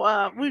 You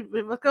know,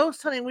 with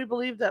ghost hunting, we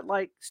believe that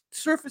like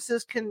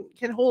surfaces can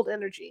hold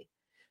energy.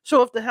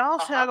 So if the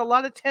house had a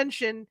lot of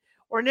tension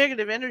or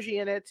negative energy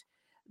in it,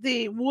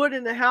 the wood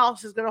in the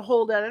house is going to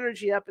hold that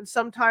energy up. And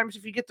sometimes,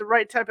 if you get the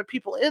right type of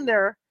people in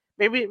there,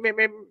 maybe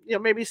you know,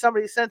 maybe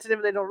somebody's sensitive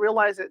and they don't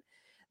realize it,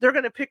 they're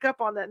going to pick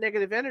up on that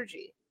negative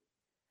energy.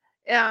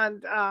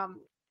 And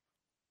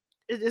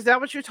is that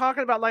what you're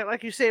talking about?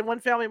 Like you say, one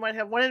family might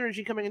have one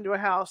energy coming into a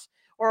house,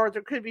 or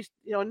there could be,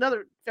 you know,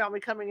 another family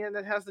coming in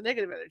that has the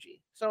negative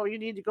energy. So you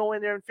need to go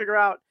in there and figure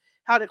out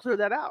how to clear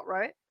that out,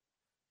 right?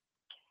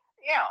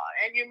 Yeah,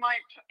 and you might,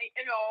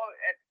 you know,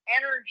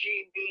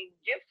 energy being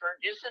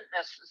different isn't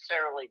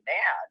necessarily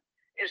bad.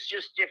 It's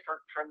just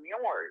different from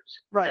yours,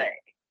 Right. say.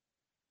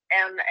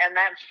 And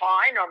that's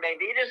fine, or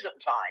maybe it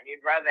isn't fine.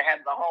 You'd rather have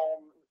the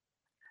home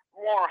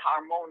more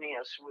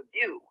harmonious with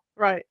you.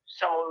 Right.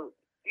 So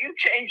you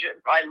change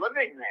it by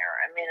living there.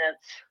 I mean,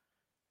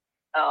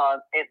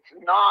 it's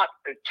not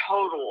a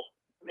total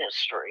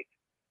mystery.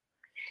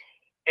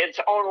 It's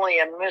only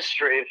a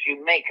mystery if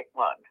you make it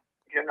one,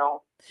 you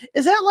know.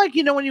 Is that like,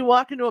 you know, when you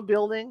walk into a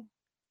building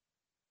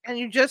and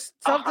you just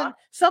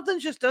something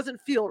just doesn't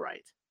feel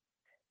right?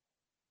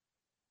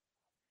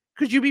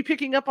 Could you be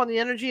picking up on the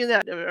energy in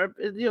that, or,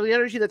 you know, the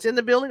energy that's in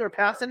the building or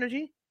past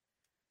energy?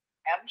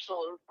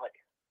 Absolutely.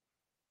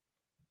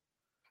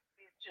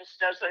 It just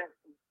doesn't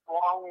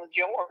belong with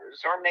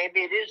yours, or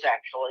maybe it is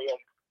actually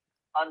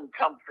an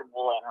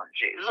uncomfortable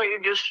energy. So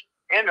you just,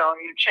 you know,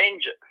 you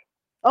change it.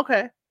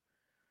 Okay.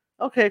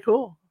 Okay,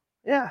 cool.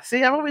 Yeah.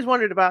 See, I've always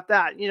wondered about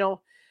that, you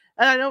know.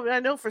 And I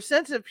know for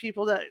sensitive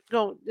people that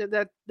go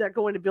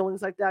into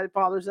buildings like that, it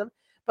bothers them.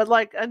 But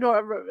like I know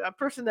a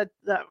person that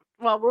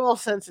well, we're all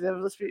sensitive.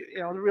 Let's be, you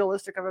know,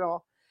 realistic of it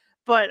all.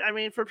 But I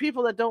mean, for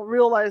people that don't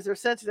realize they're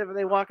sensitive and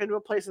they walk into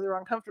a place and they're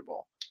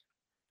uncomfortable,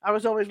 I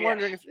was always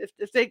wondering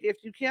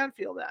if you can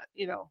feel that,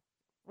 you know,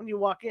 when you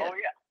walk in. Oh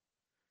yeah,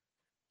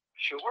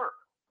 sure.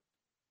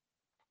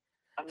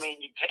 I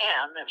mean, you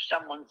can if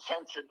someone's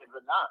sensitive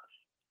enough.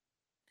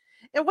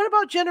 And what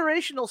about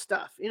generational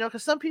stuff? You know,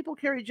 because some people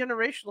carry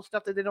generational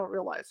stuff that they don't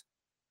realize.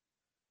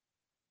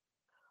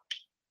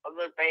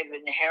 That they've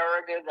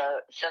inherited a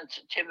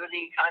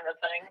sensitivity kind of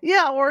thing.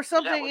 Yeah, or Is that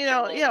something, what you you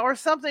know, mean? yeah, or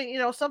something, you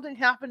know, something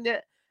happened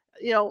that,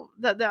 you know,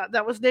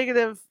 that was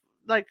negative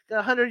like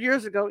 100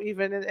 years ago,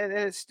 even, and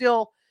it's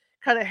still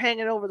kind of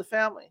hanging over the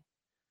family.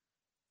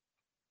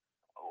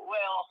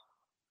 Well,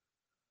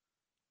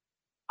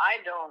 I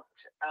don't.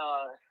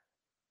 I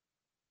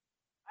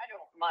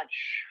don't much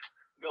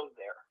go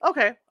there.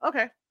 Okay,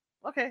 okay,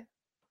 okay.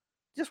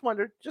 Just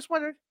wondered.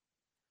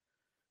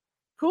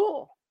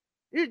 Cool.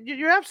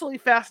 You're absolutely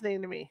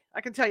fascinating to me.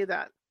 I can tell you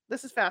that.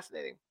 This is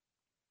fascinating.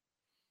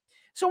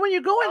 So when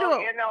you go into Well,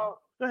 a, you know,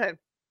 go ahead.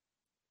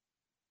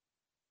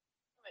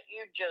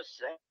 you just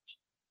said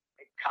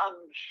it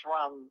comes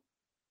from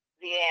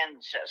the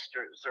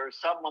ancestors or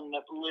someone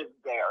that lived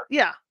there.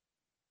 Yeah.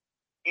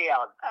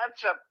 Yeah,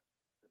 that's a.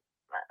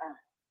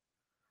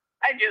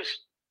 I just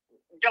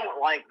don't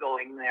like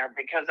going there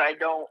because I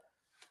don't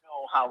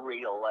know how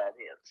real that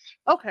is.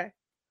 Okay.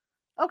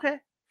 Okay.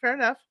 Fair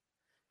enough.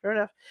 Fair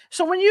enough.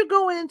 So when you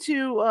go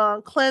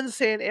into cleanse,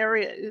 say, an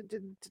area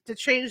to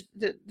change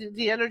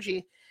the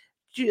energy,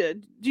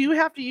 do you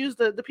have to use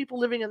the people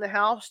living in the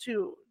house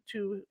to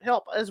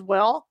help as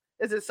well?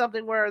 Is it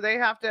something where they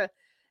have to,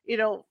 you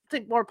know,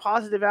 think more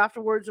positive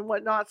afterwards and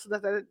whatnot, so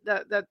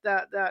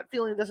that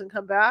feeling doesn't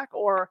come back,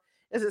 or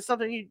is it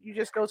something you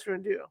just go through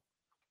and do?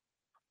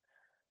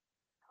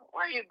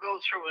 Where you go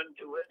through and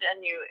do it,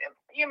 and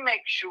you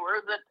make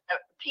sure that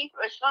people.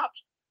 It's not,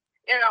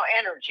 you know,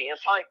 energy.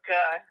 It's like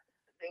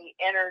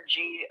the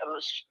energy of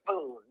a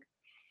spoon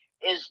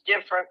is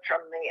different from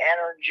the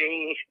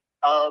energy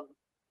of.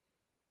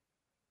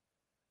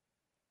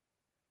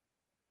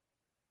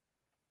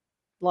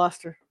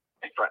 Lost her.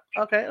 Different.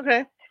 Okay.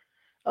 Okay.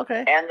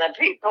 Okay. And the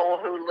people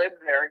who live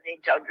there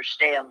need to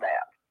understand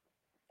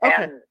that.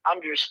 Okay. And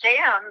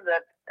understand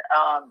that,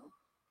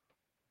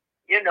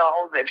 you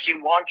know, if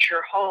you want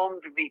your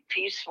home to be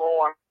peaceful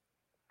and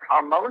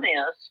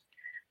harmonious,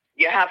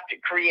 you have to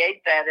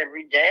create that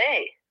every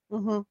day.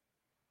 Mm-hmm.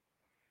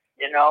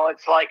 You know,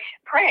 it's like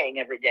praying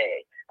every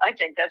day. I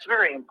think that's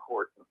very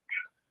important.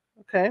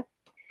 Okay.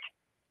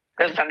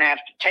 Doesn't have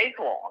to take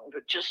long,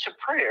 but just a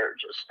prayer.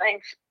 Just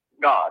thanks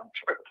God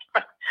for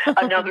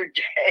another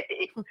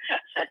day.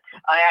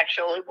 I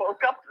actually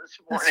woke up this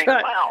morning.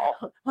 Right.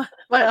 Wow.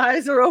 My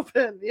eyes are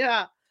open.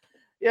 Yeah.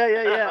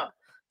 Yeah.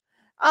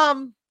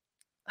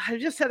 I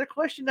just had a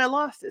question. I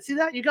lost it. See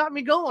that? You got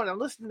me going. I'm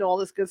listening to all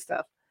this good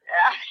stuff.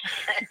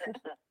 Yeah.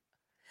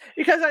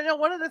 Because I know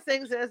one of the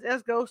things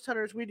as ghost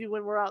hunters we do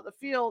when we're out in the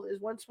field is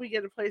once we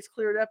get a place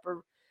cleared up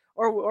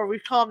or we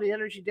calm the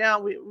energy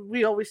down,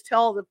 we always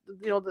tell the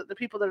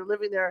people that are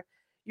living there,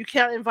 you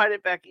can't invite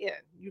it back in.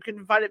 You can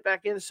invite it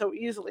back in so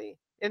easily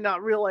and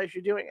not realize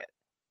you're doing it.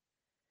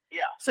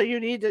 Yeah. So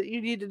you need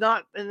to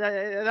not, and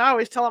I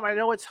always tell them, I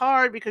know it's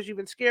hard because you've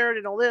been scared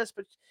and all this,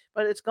 but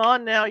it's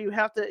gone now. You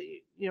have to,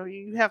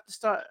 you have to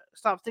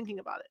stop thinking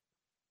about it.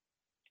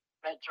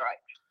 That's right.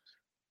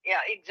 Yeah,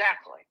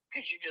 exactly.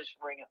 Because you just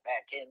bring it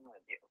back in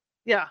with you.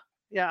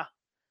 Yeah.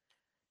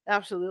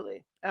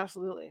 Absolutely.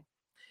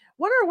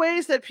 What are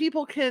ways that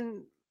people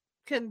can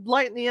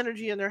lighten the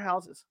energy in their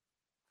houses?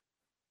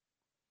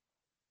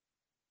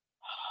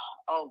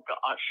 Oh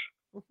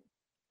gosh.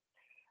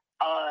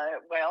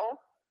 Well,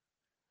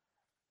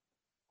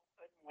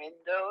 open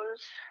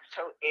windows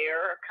so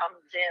air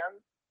comes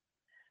in,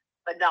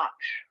 but not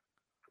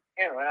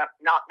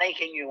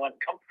making you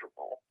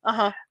uncomfortable.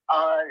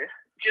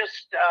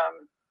 Just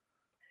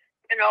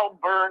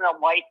burn a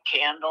white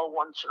candle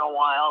once in a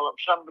while.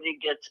 If somebody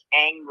gets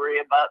angry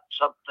about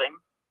something,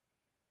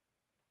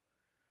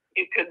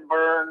 you can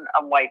burn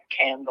a white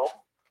candle.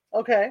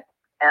 Okay.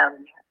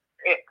 And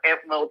it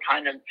will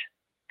kind of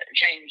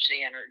change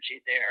the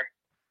energy there.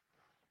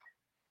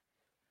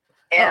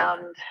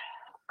 And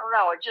I don't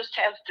know, it just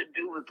has to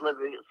do with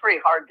living. It's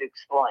pretty hard to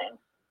explain.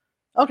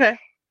 Okay.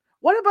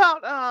 What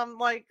about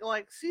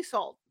like sea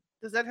salt?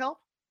 Does that help?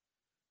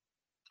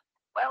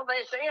 Well,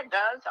 they say it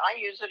does. I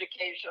use it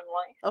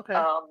occasionally. Okay.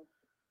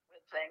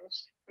 With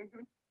things.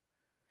 Mm-hmm.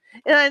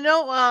 And I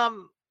know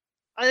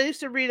I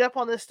used to read up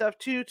on this stuff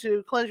too,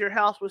 to cleanse your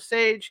house with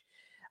sage.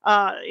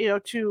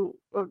 To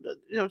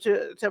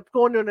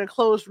go into an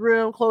enclosed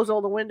room, close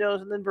all the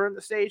windows, and then burn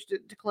the sage to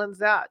cleanse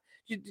that.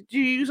 Do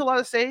you use a lot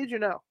of sage or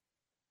no?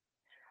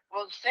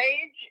 Well,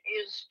 sage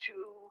is to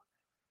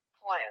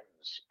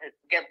cleanse,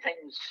 get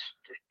things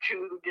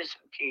to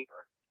disappear.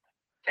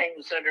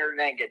 Things that are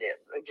negative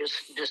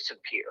just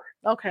disappear.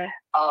 Okay.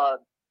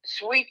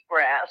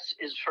 Sweetgrass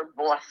is for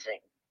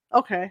blessing.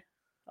 Okay.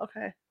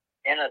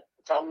 And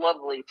it's a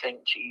lovely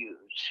thing to use.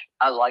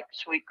 I like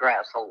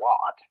sweetgrass a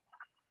lot.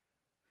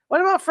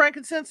 What about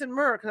frankincense and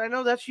myrrh? Because I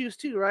know that's used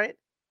too, right?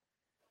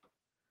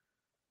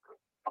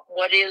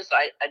 What is?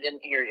 I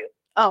didn't hear you.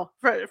 Oh,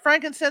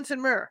 frankincense and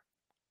myrrh.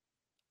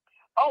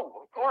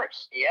 Oh, of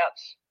course,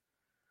 yes.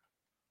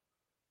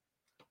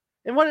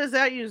 And what is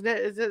that used?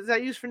 Is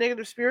that used for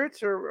negative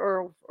spirits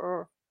or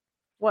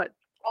what?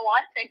 Well,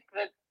 I think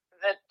that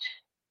the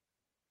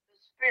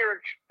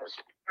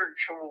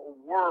spiritual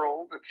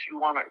world, if you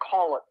want to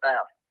call it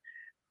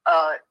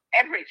that,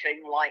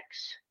 everything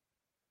likes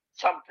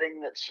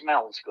something that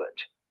smells good.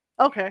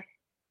 Okay.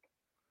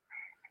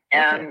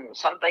 And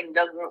something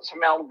doesn't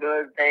smell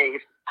good, they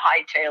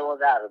hightail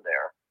it out of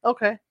there.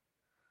 Okay.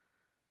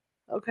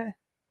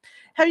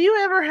 Have you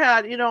ever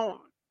had,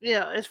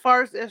 as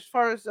far as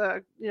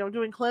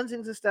doing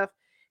cleansings and stuff,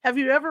 have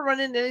you ever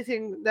run into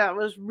anything that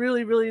was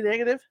really, really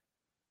negative?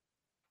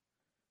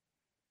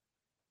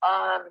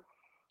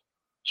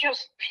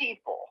 Just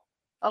people.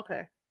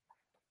 Okay.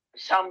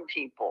 Some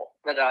people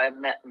that I've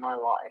met in my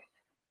life.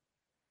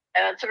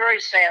 And it's a very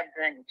sad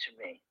thing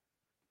to me.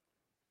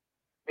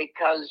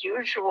 Because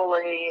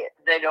usually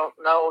they don't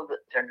know that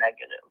they're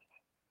negative.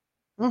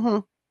 Mm-hmm.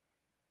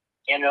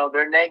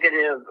 They're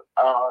negative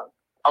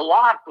a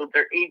lot with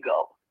their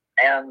ego.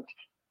 And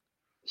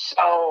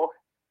so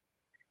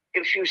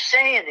if you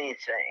say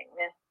anything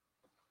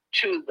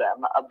to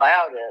them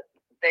about it,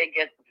 they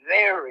get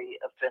very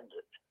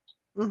offended.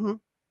 Mm-hmm.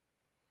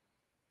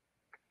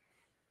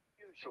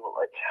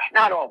 Usually.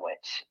 Not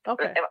always.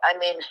 Okay. I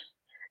mean,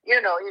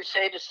 you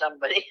say to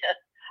somebody,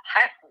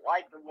 I don't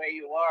like the way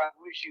you are, I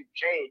wish you'd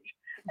change.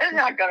 It's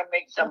not going to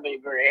make somebody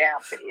very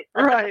happy.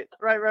 Right.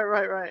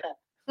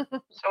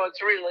 So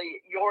it's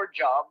really your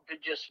job to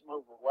just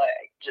move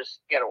away,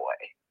 just get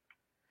away.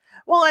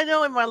 Well, I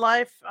know in my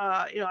life,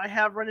 I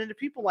have run into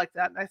people like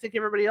that, and I think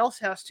everybody else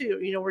has too.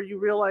 Where you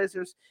realize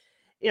there's,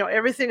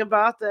 everything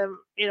about them,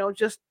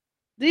 just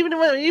even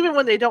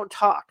when they don't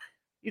talk,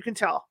 you can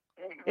tell.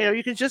 Mm-hmm.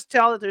 You can just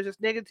tell that there's this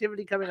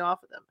negativity coming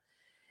off of them.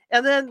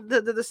 And then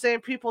the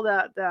same people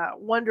that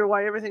wonder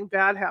why everything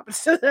bad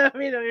happens to them,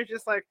 you're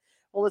just like,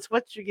 well, it's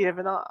what you're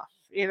giving off,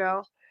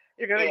 You're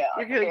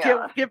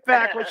gonna get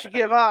back what you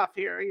give off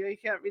here. You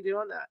can't be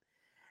doing that.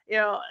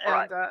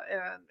 Right.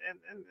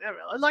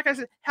 And like I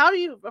said, how do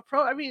you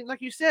approach? I mean,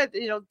 like you said,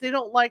 they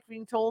don't like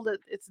being told that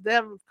it's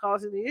them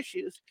causing the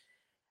issues.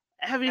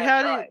 Have you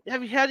had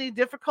any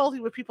difficulty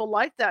with people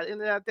like that, in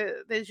that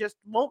they just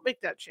won't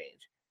make that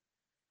change,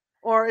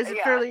 or is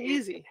it fairly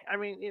easy? I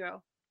mean,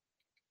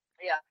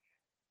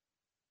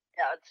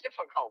 Yeah, it's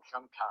difficult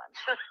sometimes.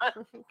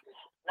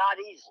 Not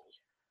easy.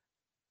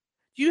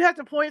 Do you have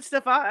to point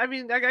stuff out? I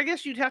mean, I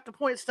guess you'd have to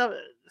point stuff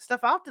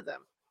out to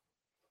them.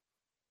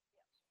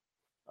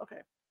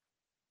 Okay.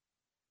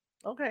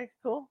 Okay.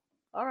 Cool.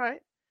 All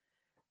right.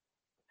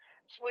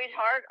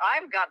 Sweetheart,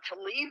 I've got to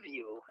leave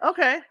you.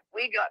 Okay.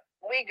 We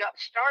got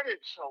started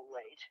so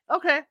late.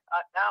 Okay.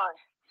 Now,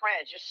 Fran,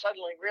 I just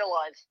suddenly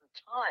realized the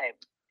time.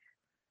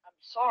 I'm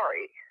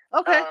sorry.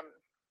 Okay.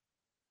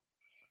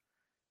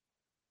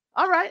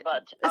 All right.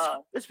 But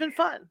it's been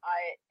fun.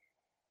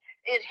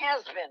 It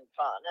has been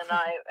fun, and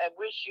I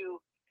wish you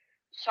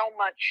so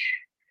much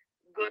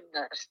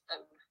goodness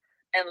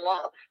and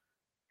love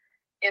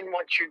in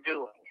what you're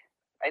doing.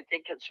 I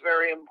think it's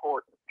very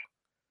important.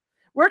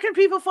 Where can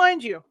people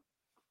find you?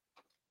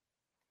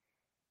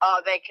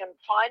 They can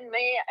find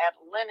me at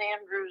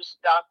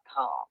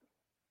lynnandrews.com.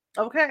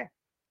 Okay.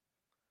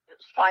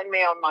 Just find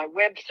me on my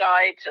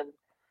website, and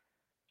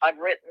I've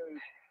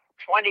written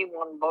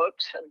 21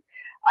 books, and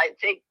I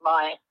think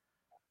my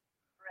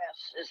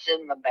address is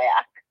in the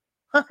back.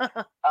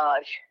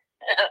 I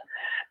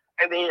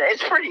mean,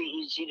 it's pretty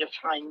easy to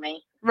find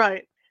me.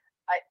 Right.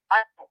 I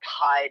don't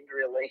hide,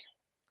 really.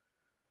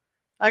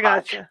 I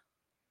got you.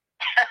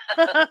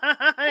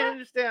 I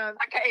understand.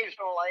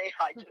 Occasionally,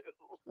 I do.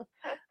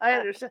 I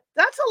understand.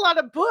 That's a lot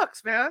of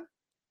books, man.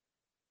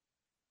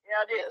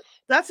 Yeah, it is.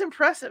 That's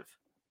impressive.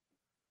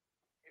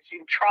 If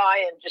you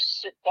try and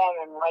just sit down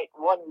and write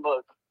one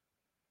book,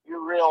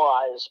 you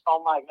realize,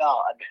 oh my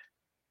God,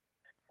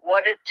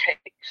 what it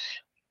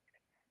takes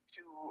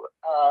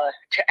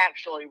to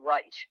actually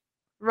write.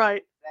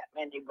 Right. That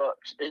many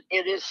books.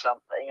 It is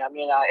something. I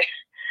mean,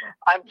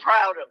 I'm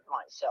proud of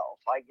myself,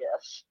 I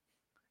guess.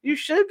 You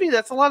should be.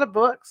 That's a lot of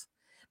books,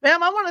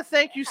 ma'am. I want to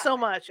thank you so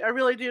much. I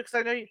really do,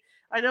 because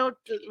I know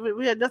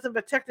we had nothing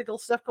but technical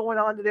stuff going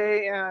on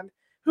today, and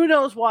who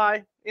knows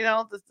why? You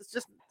know, it's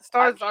just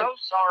I'm so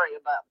sorry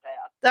about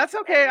that. That's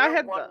okay. I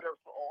had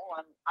wonderful,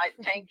 and I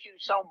thank you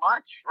so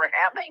much for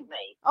having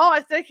me. Oh,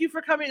 I thank you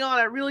for coming on.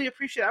 I really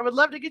appreciate it. I would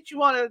love to get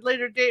you on at a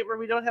later date where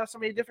we don't have so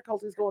many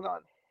difficulties going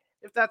on,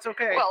 if that's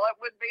okay. Well, it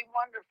would be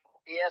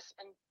wonderful. Yes,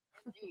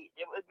 indeed,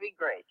 it would be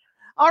great.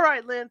 All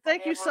right, Lynn.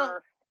 Thank you so.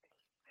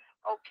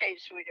 Okay,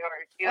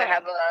 sweetheart. You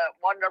have a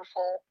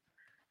wonderful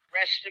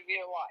rest of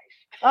your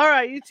life. All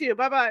right, you too.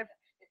 Bye-bye.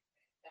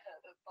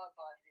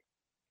 Bye-bye.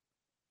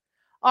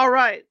 All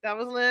right, that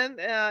was Lynn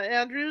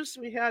Andrews.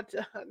 We had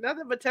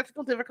nothing but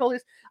technical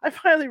difficulties. I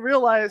finally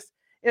realized,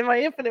 in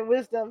my infinite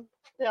wisdom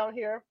down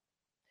here,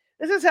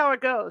 this is how it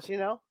goes, you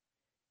know.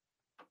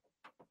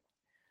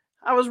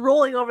 I was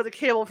rolling over the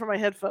cable for my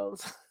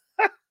headphones,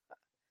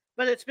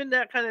 but it's been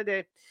that kind of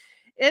day.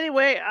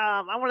 Anyway,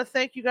 I want to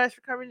thank you guys for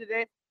coming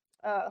today.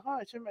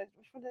 Which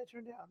one did I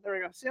turn down? There we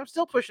go. See, I'm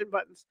still pushing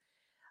buttons.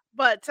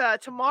 But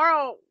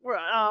tomorrow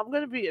I'm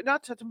going to be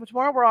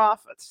tomorrow. We're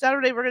off.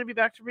 Saturday we're going to be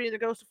back to reading The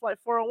Ghost of Flight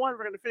 401.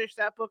 We're going to finish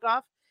that book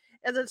off,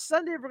 and then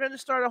Sunday we're going to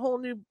start a whole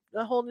new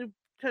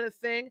kind of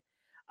thing.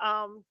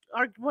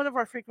 One of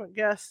our frequent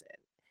guests,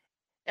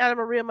 Anna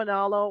Maria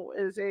Manalo,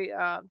 is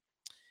a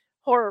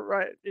horror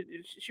writer.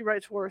 She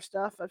writes horror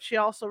stuff. She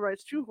also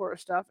writes true horror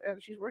stuff,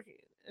 and she's working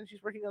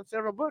on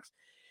several books.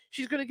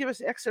 She's going to give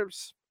us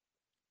excerpts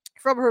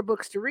from her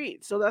books to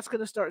read. So that's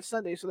going to start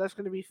Sunday. So that's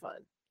going to be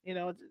fun, you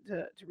know,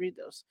 to read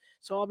those.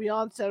 So I'll be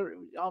on Saturday.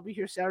 I'll be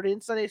here Saturday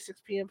and Sunday,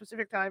 6 p.m.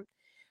 Pacific time.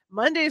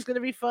 Monday is going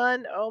to be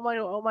fun. Oh my.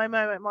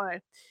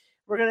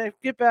 We're going to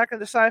get back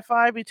into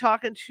sci-fi. Be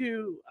talking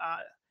to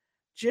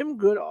Jim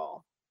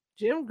Goodall.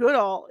 Jim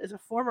Goodall is a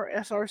former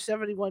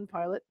SR-71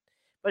 pilot,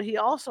 but he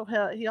also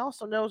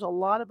knows a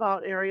lot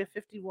about Area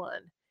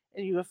 51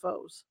 and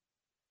UFOs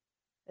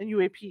and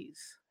UAPs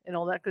and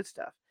all that good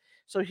stuff.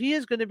 So he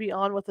is going to be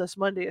on with us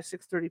Monday at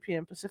 6:30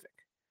 p.m. Pacific.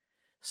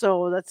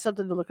 So that's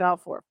something to look out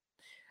for.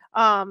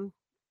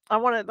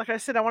 Like I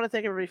said, I want to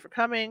thank everybody for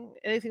coming.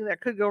 Anything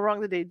that could go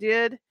wrong, that they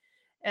did.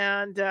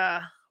 And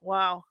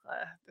wow,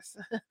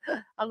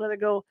 I'm gonna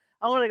go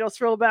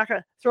throw back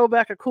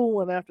a cool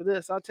one after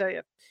this. I'll tell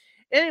you.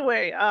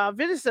 Anyway,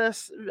 visit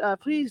us,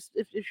 please.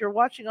 If you're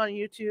watching on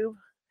YouTube,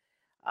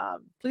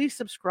 please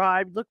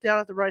subscribe. Look down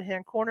at the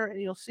right-hand corner,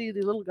 and you'll see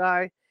the little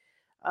guy.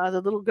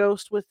 The little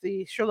ghost with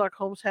the Sherlock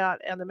Holmes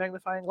hat and the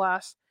magnifying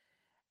glass.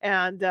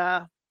 And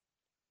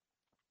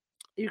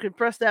you can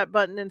press that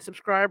button and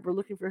subscribe. We're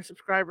looking for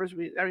subscribers.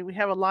 We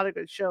have a lot of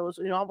good shows,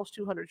 almost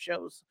 200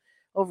 shows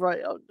over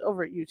at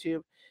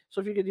YouTube.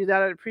 So if you could do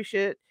that, I'd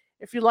appreciate it.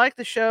 If you like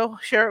the show,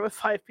 share it with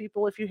 5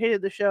 people. If you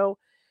hated the show,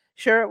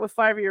 share it with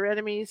 5 of your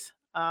enemies.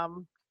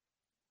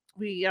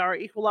 We are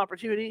equal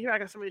opportunity. Here, I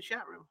got somebody in the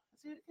chat room.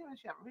 Let's see, in the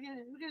chat room.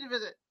 We're going to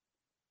visit.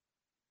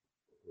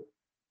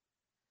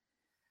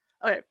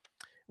 Okay,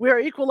 we are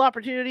equal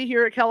opportunity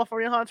here at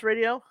California Haunts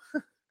Radio.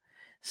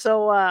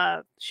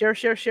 So share.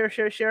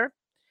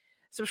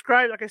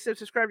 Subscribe, like I said,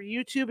 subscribe to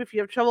YouTube. If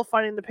you have trouble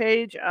finding the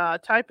page,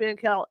 type in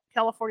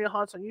California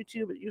Haunts on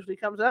YouTube. It usually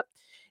comes up.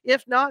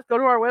 If not, go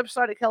to our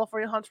website at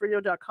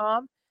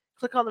CaliforniaHauntsRadio.com.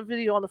 Click on the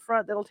video on the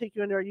front. That'll take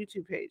you into our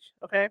YouTube page.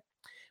 Okay.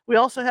 We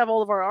also have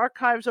all of our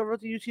archives over at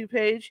the YouTube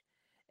page,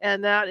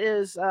 and that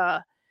is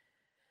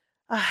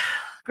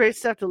great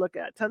stuff to look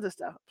at. Tons of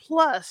stuff.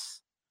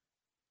 Plus,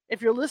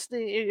 if you're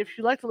listening, if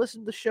you like to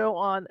listen to the show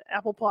on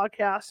Apple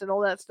Podcasts and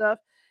all that stuff,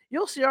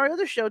 you'll see our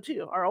other show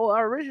too,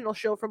 our original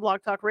show from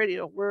Blog Talk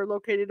Radio. We're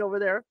located over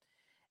there,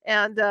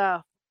 and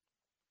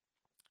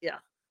yeah,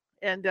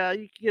 and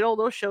you can get all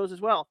those shows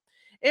as well.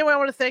 Anyway, I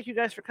want to thank you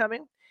guys for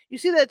coming. You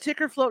see that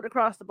ticker floating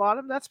across the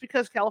bottom? That's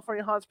because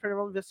California Haunts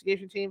Paranormal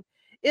Investigation Team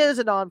is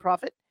a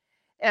nonprofit.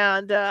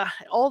 And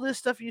all this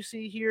stuff you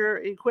see here,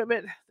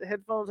 equipment, the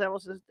headphones, I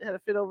almost had a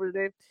fit over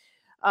today,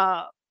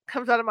 uh,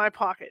 comes out of my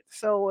pocket.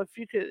 So if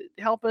you could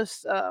help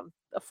us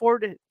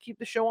afford to keep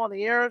the show on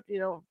the air,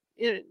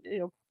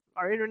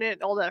 our internet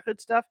and all that good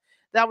stuff,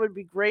 that would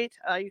be great.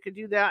 You could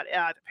do that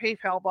at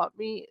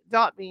paypal.me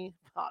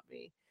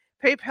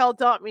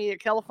at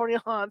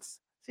California Haunts.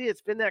 See,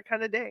 it's been that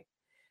kind of day.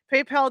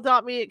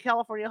 PayPal.me at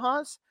California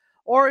Haunts.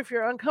 Or if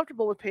you're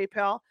uncomfortable with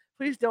PayPal,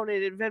 please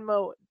donate at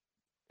Venmo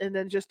and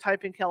then just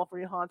type in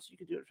California Haunts. You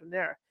can do it from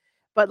there.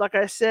 But like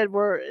I said,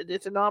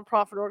 it's a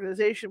nonprofit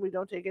organization. We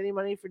don't take any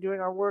money for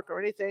doing our work or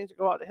anything to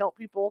go out to help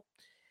people.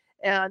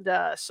 And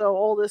so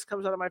all this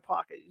comes out of my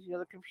pocket.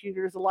 The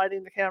computers, the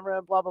lighting, the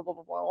camera, blah, blah, blah,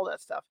 blah, blah, all that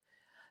stuff.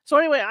 So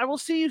anyway, I will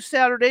see you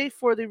Saturday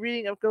for the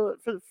reading of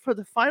for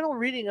the final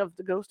reading of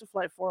the Ghost of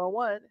Flight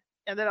 401,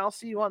 and then I'll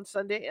see you on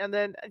Sunday, and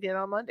then again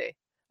on Monday.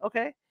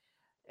 Okay,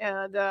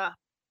 and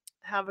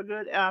have a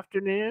good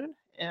afternoon,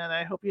 and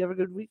I hope you have a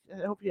good week.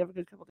 I hope you have a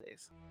good couple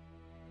days.